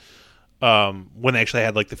seasons. When they actually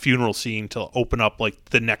had, like, the funeral scene to open up, like,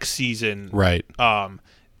 the next season, Right.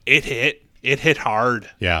 It hit hard.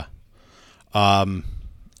 Yeah.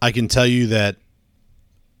 I can tell you that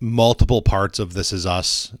multiple parts of This Is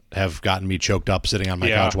Us have gotten me choked up sitting on my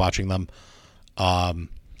couch watching them.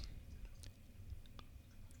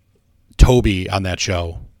 Toby on that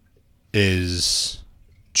show is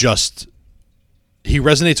just, he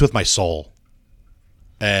resonates with my soul,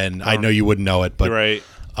 and I know you wouldn't know it, but You're right.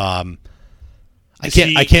 I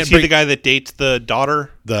can't is he the guy that dates the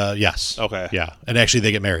daughter? Yes. Okay. Yeah. And actually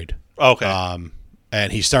they get married. Okay.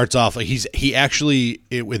 And he starts off, he actually,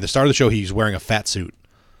 in the start of the show, he's wearing a fat suit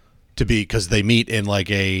because they meet in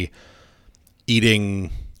like a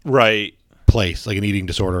eating right place, like an eating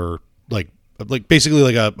disorder, like basically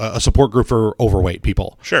like a support group for overweight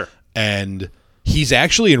people. Sure. And he's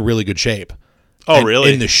actually in really good shape. Oh, and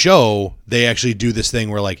really? In the show, they actually do this thing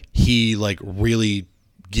where, like, he, like, really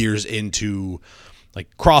gears into,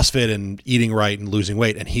 like, CrossFit and eating right and losing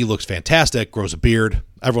weight, and he looks fantastic, grows a beard.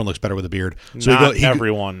 Everyone looks better with a beard. So Not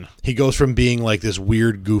everyone. He goes from being, like, this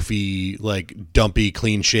weird, goofy, like, dumpy,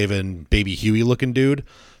 clean-shaven, baby Huey-looking dude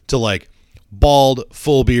to, like, bald,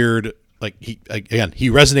 full beard. Like, he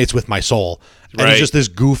resonates with my soul. And Right. he's just this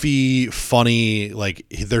goofy, funny, like,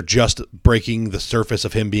 they're just breaking the surface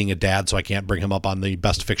of him being a dad, so I can't bring him up on the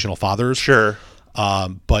best fictional fathers. Sure.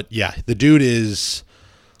 But, yeah, the dude is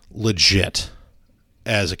legit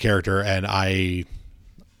as a character, and I'm,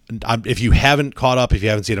 if you haven't caught up, if you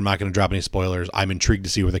haven't seen it, I'm not going to drop any spoilers. I'm intrigued to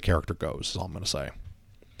see where the character goes, is all I'm going to say.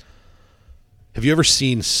 Have you ever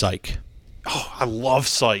seen Psych? Oh, I love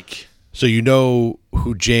Psych. So you know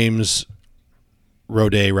who James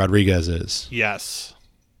Roday Rodriguez is? Yes.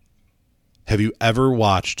 Have you ever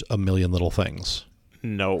watched A Million Little Things?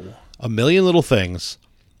 No. A Million Little Things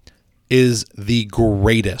is the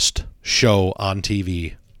greatest show on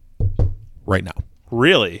TV right now.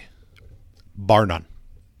 Really? Bar none.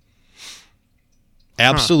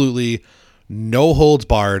 Absolutely no holds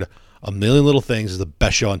barred. A Million Little Things is the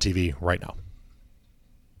best show on TV right now.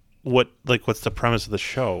 What's the premise of the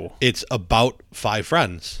show? It's about 5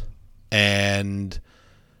 friends. And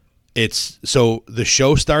so the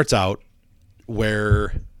show starts out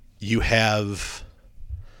where you have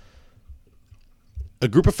a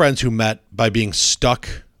group of friends who met by being stuck.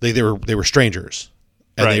 They were strangers,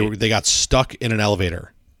 and Right. they got stuck in an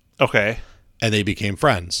elevator, Okay. and they became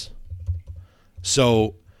friends.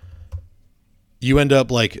 So you end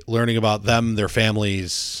up, like, learning about them, their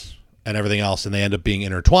families, and everything else, and they end up being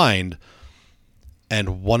intertwined.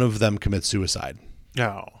 And one of them commits suicide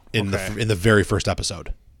Oh. in Okay. the very first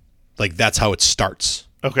episode. Like, that's how it starts.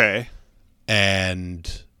 Okay.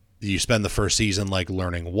 And you spend the first season, like,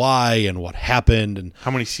 learning why and what happened. And How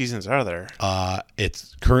many seasons are there?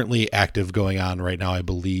 it's currently active, going on right now, I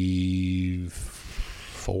believe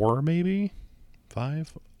 4, maybe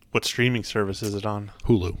 5. What streaming service is it on?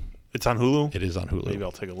 Hulu. It's on Hulu? It is on Hulu. Maybe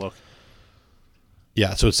I'll take a look.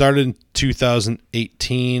 Yeah, so it started in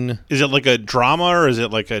 2018. Is it like a drama or is it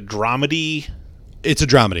like a dramedy? It's a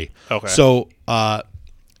dramedy. Okay. So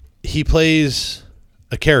he plays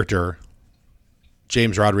a character.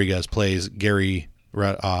 James Rodriguez plays Gary.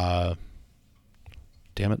 Damn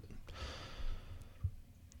it.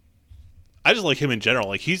 I just like him in general.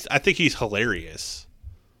 Like I think he's hilarious.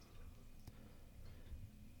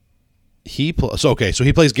 So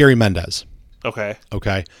he plays Gary Mendez. Okay.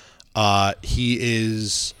 Okay. He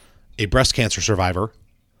is a breast cancer survivor,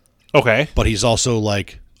 Okay. but he's also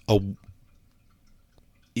like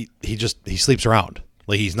he sleeps around.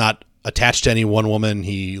 Like he's not attached to any one woman.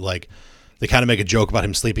 They kind of make a joke about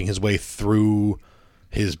him sleeping his way through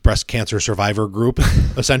his breast cancer survivor group,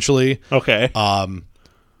 essentially. Okay.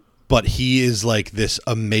 But he is like this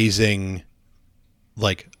amazing,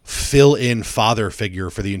 like fill-in father figure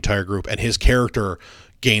for the entire group, and his character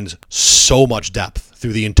gains so much depth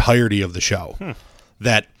through the entirety of the show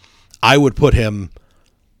that I would put him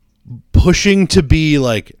pushing to be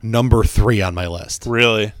like number 3 on my list.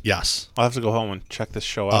 Really? Yes. I'll have to go home and check this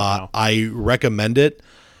show out now. I recommend it,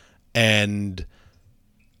 and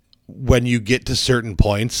when you get to certain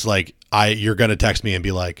points, like you're going to text me and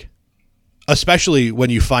be like, especially when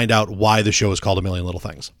you find out why the show is called A Million Little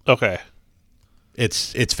Things. Okay.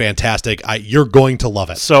 It's fantastic. You're going to love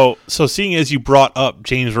it. So seeing as you brought up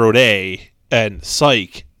James Roday and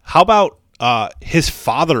Psych, how about his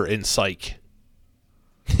father in Psych?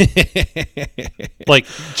 Like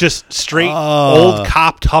just straight old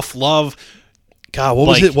cop, tough love. God,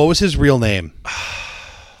 what was his real name?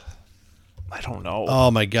 I don't know.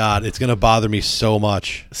 Oh my God, it's gonna bother me so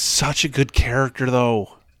much. Such a good character,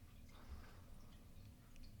 though.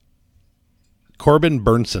 Corbin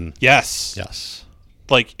Burnson. Yes. Yes.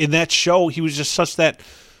 Like in that show, he was just such that,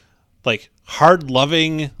 like,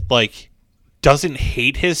 hard-loving, like, doesn't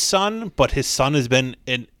hate his son, but his son has been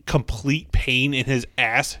a complete pain in his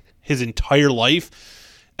ass his entire life,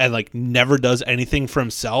 and like never does anything for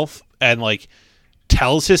himself, and like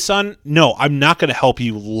tells his son, "No, I'm not going to help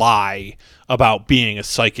you lie about being a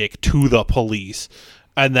psychic to the police."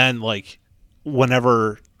 And then like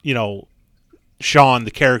whenever, Sean,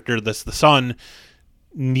 the character that's the son,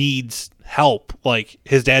 needs help, like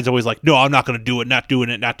his dad's always like, "No, I'm not going to do it, not doing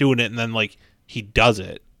it, and then like he does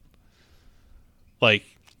it. Like,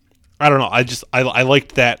 I don't know, I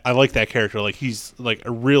liked that. I like that character. Like he's like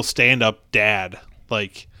a real stand-up dad,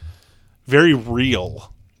 like very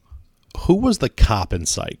real. Who was the cop in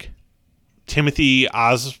Psych? Timothy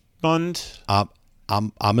Osmond.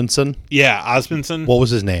 Amundsen? Yeah, Osmondson. What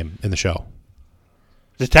was his name in the show?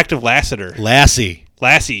 Detective Lassiter. Lassie.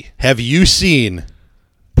 Have you seen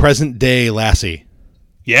present day Lassie?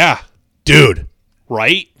 Yeah. Dude.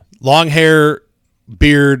 Right? Long hair,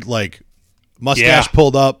 beard, like mustache Yeah.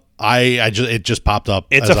 pulled up. It just popped up.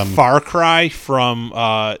 It's a far cry from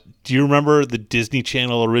do you remember the Disney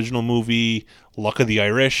Channel original movie Luck of the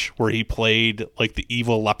Irish, where he played like the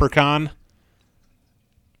evil leprechaun?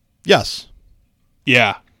 Yes.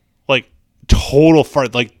 Yeah. Like total far.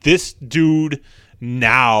 Like this dude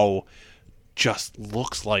now just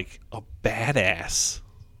looks like a badass.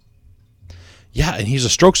 Yeah, and he's a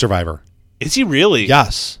stroke survivor. Is he really?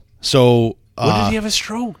 Yes. So When did he have a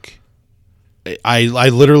stroke? I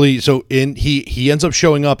literally he ends up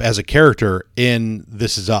showing up as a character in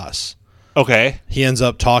This Is Us. Okay. He ends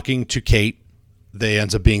up talking to Kate. They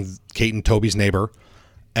ends up being Kate and Toby's neighbor,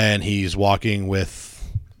 and he's walking with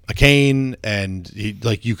a cane, and he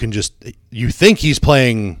you think he's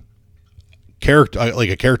playing character like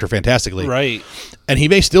a character fantastically, Right. and he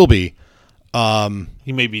may still be.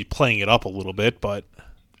 He may be playing it up a little bit, but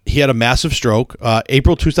He had a massive stroke.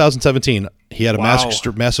 April 2017. He had a Wow.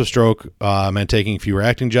 massive stroke. And taking fewer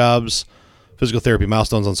acting jobs, physical therapy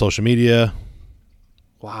milestones on social media.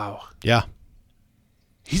 wow. Yeah,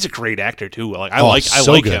 He's a great actor too. Like I Oh, like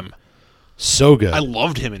so good. him. so good. I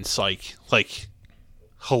loved him in Psych. Like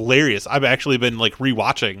hilarious. I've actually been like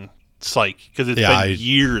rewatching Psych because it's been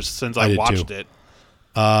years since I did watched too.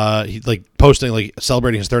 it. He like posting like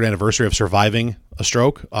celebrating his 3rd anniversary of surviving a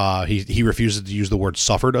stroke. He refuses to use the word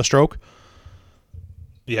suffered a stroke.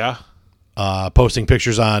 Yeah. Posting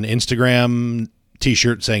pictures on Instagram,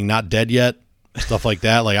 t-shirt saying not dead yet, stuff like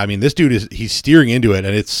that. Like, I mean, this dude he's steering into it,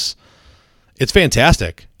 and it's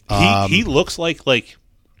fantastic. He looks like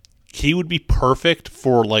he would be perfect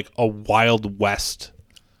for like a Wild West,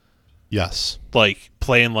 Yes. like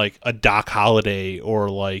playing like a Doc Holliday or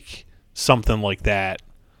like something like that.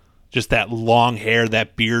 Just that long hair,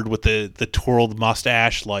 that beard with the twirled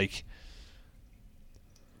mustache. Like,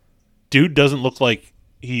 dude doesn't look like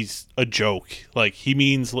he's a joke. Like he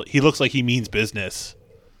looks like he means business.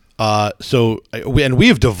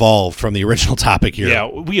 We've devolved from the original topic here. Yeah,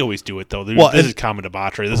 we always do it though. Well, this is common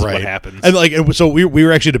debauchery. This is what happens. And so we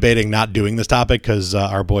were actually debating not doing this topic because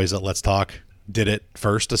our boys at Let's Talk did it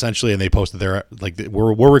first essentially, and they posted their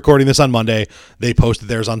we're recording this on Monday. They posted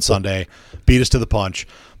theirs on Sunday, beat us to the punch.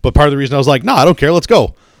 But part of the reason I was like, no, I don't care, let's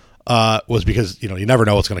go, was because you never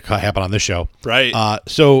know what's going to happen on this show, right?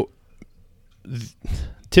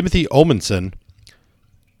 Timothy Omenson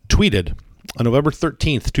tweeted on November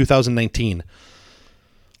 13th, 2019.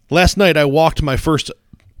 Last night I walked my first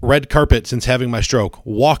red carpet since having my stroke.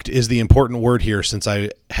 Walked is the important word here since I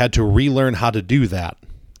had to relearn how to do that.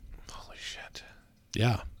 Holy shit.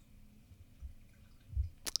 Yeah.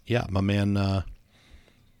 Yeah, my man. I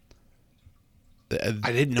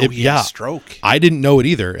didn't know he had a stroke. I didn't know it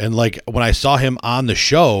either. And when I saw him on the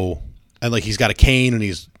show and he's got a cane and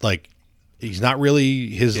he's not really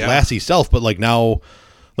his Lassie self, but now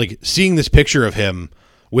seeing this picture of him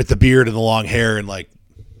with the beard and the long hair and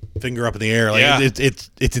finger up in the air,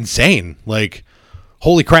 it's insane.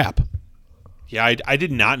 Holy crap. Yeah, I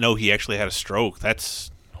did not know he actually had a stroke.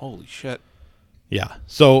 That's holy shit. Yeah.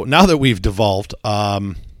 So now that we've devolved,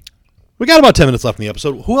 we got about 10 minutes left in the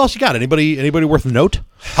episode. Who else you got? Anybody worth a note?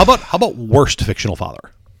 How about worst fictional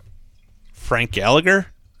father? Frank Gallagher?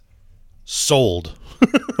 Sold.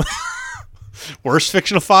 Worst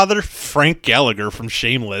fictional father? Frank Gallagher from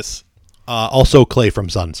Shameless. Also Clay from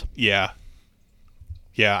Sons. Yeah.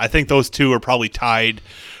 Yeah, I think those two are probably tied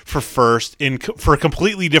for first for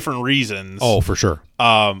completely different reasons. Oh, for sure.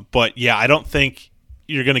 But yeah, I don't think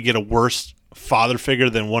you're going to get a worse father figure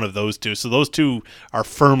than one of those two. So those two are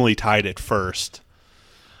firmly tied at first.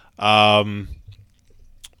 I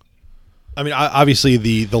mean, obviously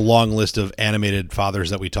the long list of animated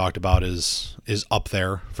fathers that we talked about is up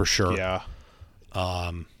there for sure. Yeah.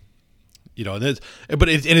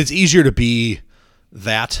 It's easier to be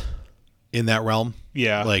that in that realm.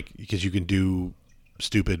 Yeah. Because you can do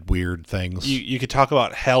stupid, weird things. You could talk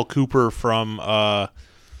about Hal Cooper from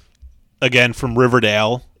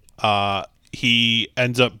Riverdale. He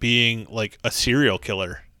ends up being a serial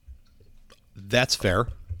killer. That's fair.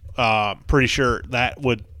 Pretty sure that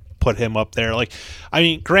would put him up there.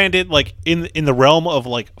 Granted, in the realm of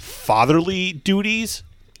fatherly duties,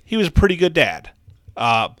 he was a pretty good dad.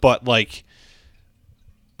 But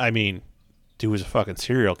dude was a fucking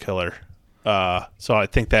serial killer. So I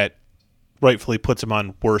think that rightfully puts him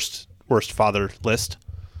on worst father list.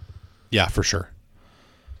 Yeah, for sure.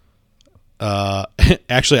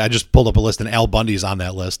 Actually, I just pulled up a list, and Al Bundy's on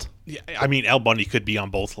that list. Yeah, Al Bundy could be on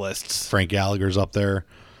both lists. Frank Gallagher's up there.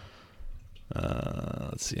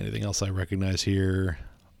 Let's see, anything else I recognize here?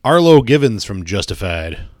 Arlo Givens from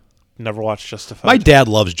Justified. Never watched Justified. My dad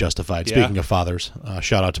loves Justified. Yeah. Speaking of fathers,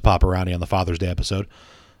 shout out to Papa Ronnie on the Father's Day episode.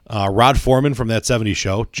 Rod Foreman from That 70s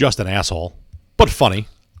Show, just an asshole, but funny.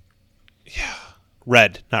 Yeah,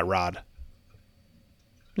 Red, not Rod.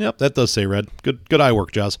 Yep, that does say Red. Good eye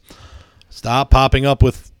work, Jaws. Stop popping up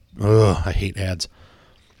with. I hate ads.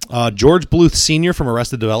 George Bluth Sr. from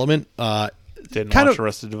Arrested Development. Didn't watch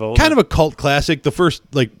Arrested Development. Kind of a cult classic. The first,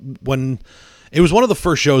 when it was one of the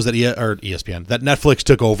first shows that ESPN that Netflix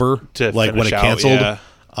took over, when it canceled,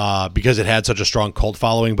 because it had such a strong cult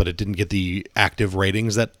following, but it didn't get the active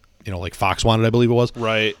ratings that Fox wanted, I believe it was.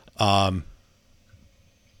 Right. But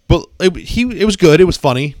it was good. It was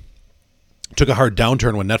funny. Took a hard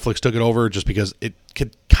downturn when Netflix took it over, just because it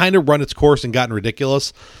could kind of run its course and gotten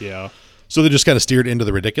ridiculous. Yeah. So they just kind of steered into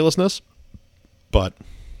the ridiculousness. But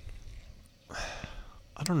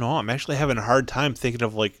I don't know. I'm actually having a hard time thinking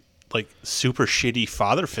of super shitty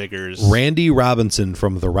father figures. Randy Robinson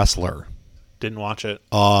from The Wrestler. Didn't watch it.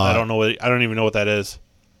 I don't know. I don't even know what that is.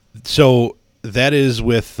 So that is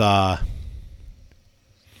with that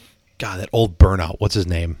old burnout. What's his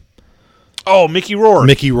name? Oh, Mickey Rourke.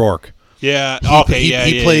 Mickey Rourke. Yeah.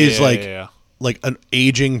 He plays an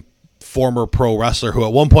aging former pro wrestler who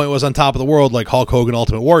at one point was on top of the world, like Hulk Hogan,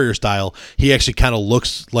 Ultimate Warrior style. He actually kind of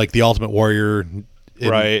looks like the Ultimate Warrior in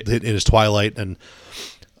his twilight, and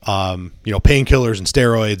painkillers and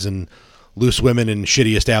steroids and loose women in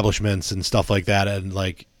shitty establishments and stuff like that. And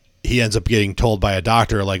he ends up getting told by a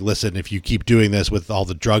doctor, listen, if you keep doing this with all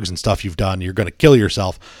the drugs and stuff you've done, you're going to kill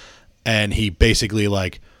yourself. And he basically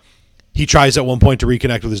he tries at one point to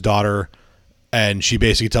reconnect with his daughter, and she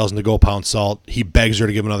basically tells him to go pound salt. He begs her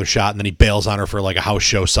to give him another shot, and then he bails on her for a house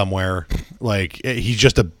show somewhere. He's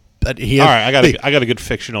just all right, I got a good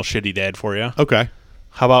fictional shitty dad for you. Okay.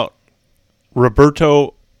 How about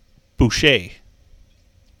Roberto Boucher?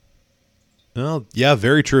 Well, yeah,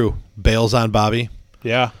 very true. Bails on Bobby.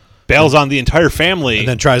 Yeah. Bails on the entire family. And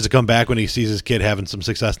then tries to come back when he sees his kid having some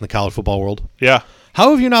success in the college football world. Yeah.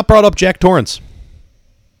 How have you not brought up Jack Torrance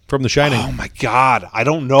from The Shining? Oh my God, I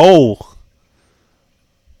don't know.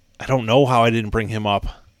 I don't know how I didn't bring him up.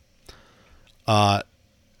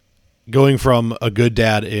 Going from a good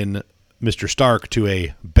dad in Mr. Stark to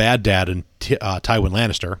a bad dad in Tywin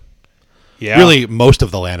Lannister. Yeah, Really, most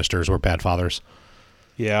of the Lannisters were bad fathers.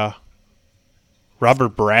 Yeah.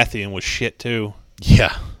 Robert Baratheon was shit too.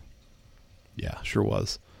 Yeah. Yeah, sure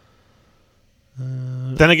was.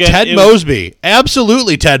 Then again, Ted Mosby.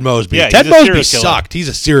 Absolutely Ted Mosby. Yeah, Ted he's a serial Mosby killer. sucked. He's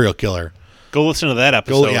a serial killer. Go listen to that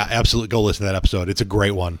episode. Yeah, absolutely. Go listen to that episode. It's a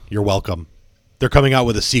great one. You're welcome. They're coming out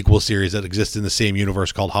with a sequel series that exists in the same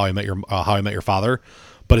universe called How I Met Your Father,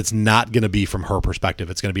 but it's not going to be from her perspective.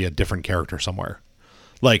 It's going to be a different character somewhere.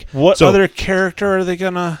 Like What so other character are they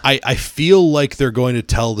gonna? I feel like they're going to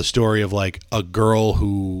tell the story of like a girl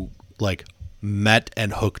who like met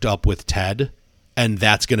and hooked up with Ted, and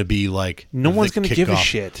that's going to be like No one's the gonna give a kickoff.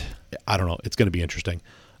 shit. I don't know. It's going to be interesting.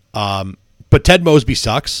 But Ted Mosby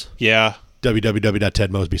sucks. Yeah.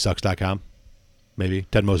 www.tedmosbysucks.com. Maybe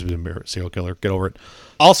Ted Mosby's a serial killer. Get over it.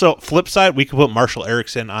 Also, flip side, we could put Marshall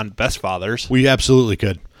Erickson on Best Fathers. We absolutely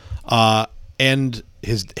could. And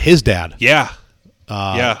his dad. Yeah.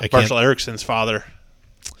 I can't- Marshall Erickson's father.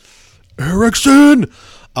 Erickson.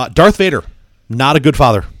 Darth Vader. Not a good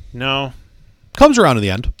father. No. Comes around in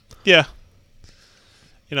the end. Yeah.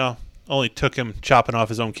 Only took him chopping off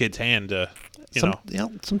his own kid's hand to,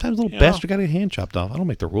 Sometimes little You know. bastard got a hand chopped off. I don't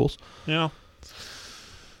make the rules. you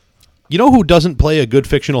You know who doesn't play a good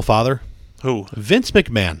fictional father? Who? Vince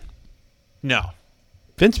McMahon. No.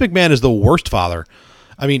 Vince McMahon is the worst father.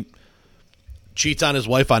 I mean, cheats on his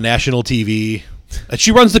wife on national TV. And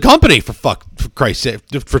she runs the company, for Christ's sake,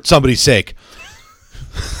 for somebody's sake.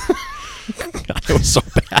 God, it was so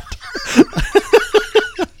bad.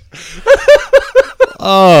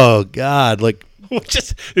 Oh, God. Like,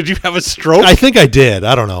 Did you have a stroke? I think I did.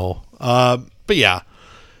 I don't know. But yeah.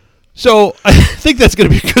 So I think that's going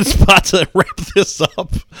to be a good spot to wrap this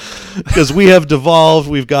up, because we have devolved.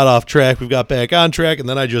 We've got off track. We've got back on track. And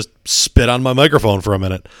then I just spit on my microphone for a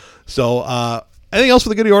minute. So anything else for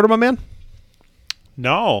the goodie order, my man?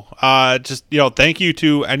 No. Thank you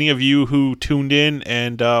to any of you who tuned in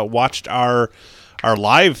and watched our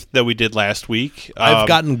live that we did last week. I've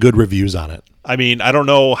gotten good reviews on it. I mean, I don't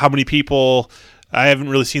know how many people. I haven't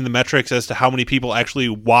really seen the metrics as to how many people actually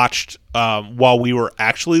watched while we were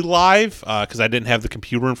actually live, because I didn't have the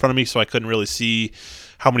computer in front of me, so I couldn't really see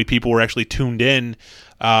how many people were actually tuned in.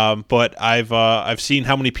 But I've seen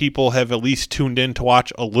how many people have at least tuned in to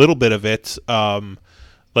watch a little bit of it,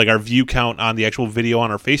 like our view count on the actual video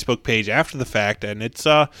on our Facebook page after the fact, and it's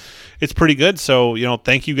pretty good. So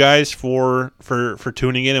thank you guys for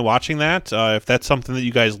tuning in and watching that. If that's something that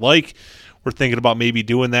you guys like, we're thinking about maybe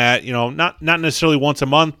doing that. Not necessarily once a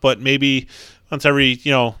month, but maybe once every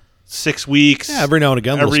 6 weeks. Yeah, every now and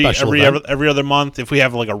again, a little special event. every other month. If we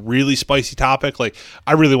have like a really spicy topic, like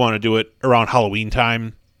I really want to do it around Halloween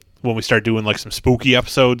time when we start doing like some spooky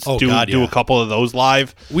episodes. Oh, do God, yeah. a couple of those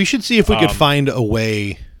live. We should see if we could find a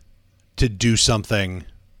way to do something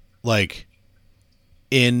like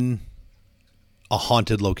in a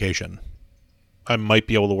haunted location. I might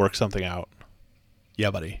be able to work something out. Yeah,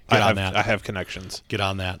 buddy. Get on that. I have connections. Get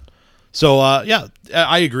on that. So, yeah,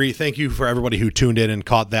 I agree. Thank you for everybody who tuned in and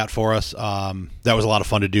caught that for us. That was a lot of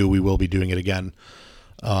fun to do. We will be doing it again.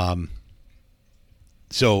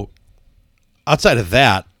 So, outside of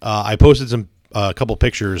that, I posted a couple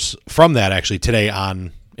pictures from that actually today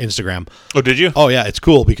on Instagram. Oh, did you? Oh, yeah, it's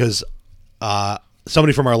cool because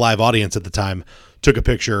somebody from our live audience at the time took a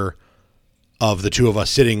picture of the two of us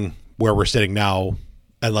sitting where we're sitting now.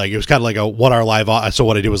 And like it was kind of like so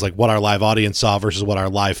what I did was like what our live audience saw versus what our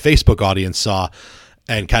live Facebook audience saw,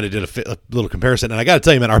 and kind of did a little comparison. And I got to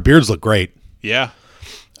tell you, man, our beards look great. Yeah.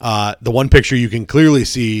 The one picture you can clearly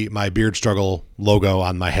see my Beard Struggle logo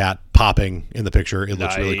on my hat popping in the picture. It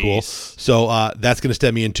looks really cool. So that's going to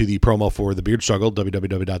step me into the promo for the Beard Struggle,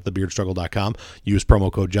 www.thebeardstruggle.com. Use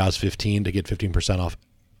promo code JAWS15 to get 15% off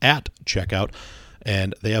at checkout.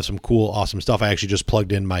 And they have some cool, awesome stuff. I actually just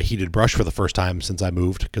plugged in my heated brush for the first time since I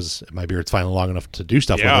moved because my beard's finally long enough to do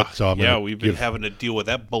stuff with it. So we've been having to deal with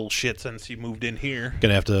that bullshit since you moved in here.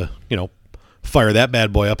 Gonna have to, fire that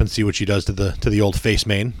bad boy up and see what she does to the old face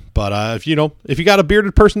mane. But if you got a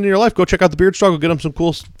bearded person in your life, go check out the Beard Struggle. Get them some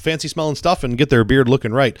cool, fancy smelling stuff and get their beard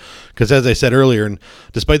looking right. Because as I said earlier, and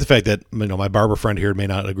despite the fact that my barber friend here may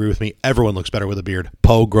not agree with me, everyone looks better with a beard.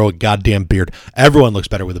 Poe, grow a goddamn beard. Everyone looks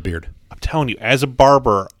better with a beard. I'm telling you, as a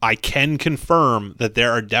barber, I can confirm that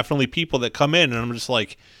there are definitely people that come in and I'm just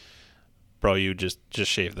like, bro, you just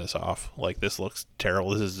shave this off. Like, this looks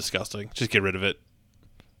terrible. This is disgusting. Just get rid of it.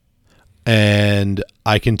 And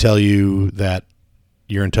I can tell you that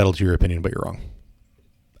you're entitled to your opinion, but you're wrong.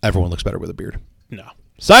 Everyone looks better with a beard. No.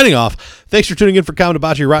 Signing off. Thanks for tuning in for Common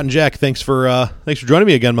Debauchery, Rotten Jack. Thanks for joining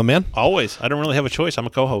me again, my man. Always. I don't really have a choice. I'm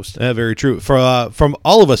a co-host. Very true. From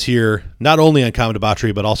all of us here, not only on Common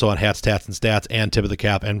Debauchery, but also on Hats, Tats, and Stats, and Tip of the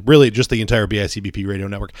Cap, and really just the entire BICBP radio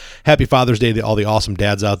network. Happy Father's Day to all the awesome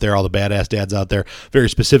dads out there, all the badass dads out there. Very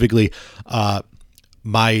specifically,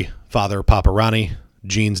 my father, Papa Ronnie,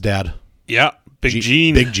 Gene's dad. Yeah, Big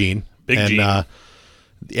Gene. Big Gene. Big Gene. And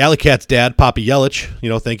the Alley Cat's dad, Papa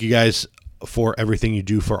Yelich. Thank you guys for everything you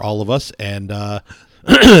do for all of us. And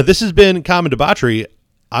this has been Common Debauchery.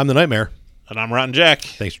 I'm the Nightmare. And I'm Rotten Jack.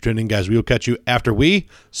 Thanks for tuning in, guys. We will catch you after we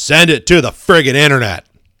send it to the friggin' internet.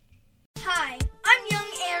 Hi, I'm young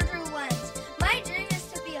Andrew Lenz. My dream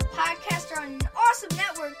is to be a podcaster on an awesome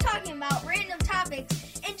network talking about random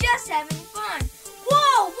topics and just having fun.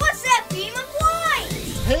 Whoa, what's that beam of light?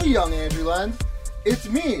 Hey, young Andrew Lenz. It's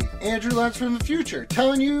me, Andrew Lenz from the future,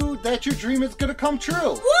 telling you that your dream is going to come true.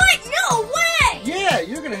 What? No way! Yeah,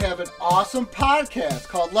 you're going to have an awesome podcast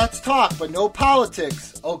called Let's Talk, but no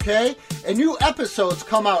politics, okay? And new episodes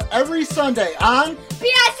come out every Sunday on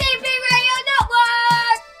BIC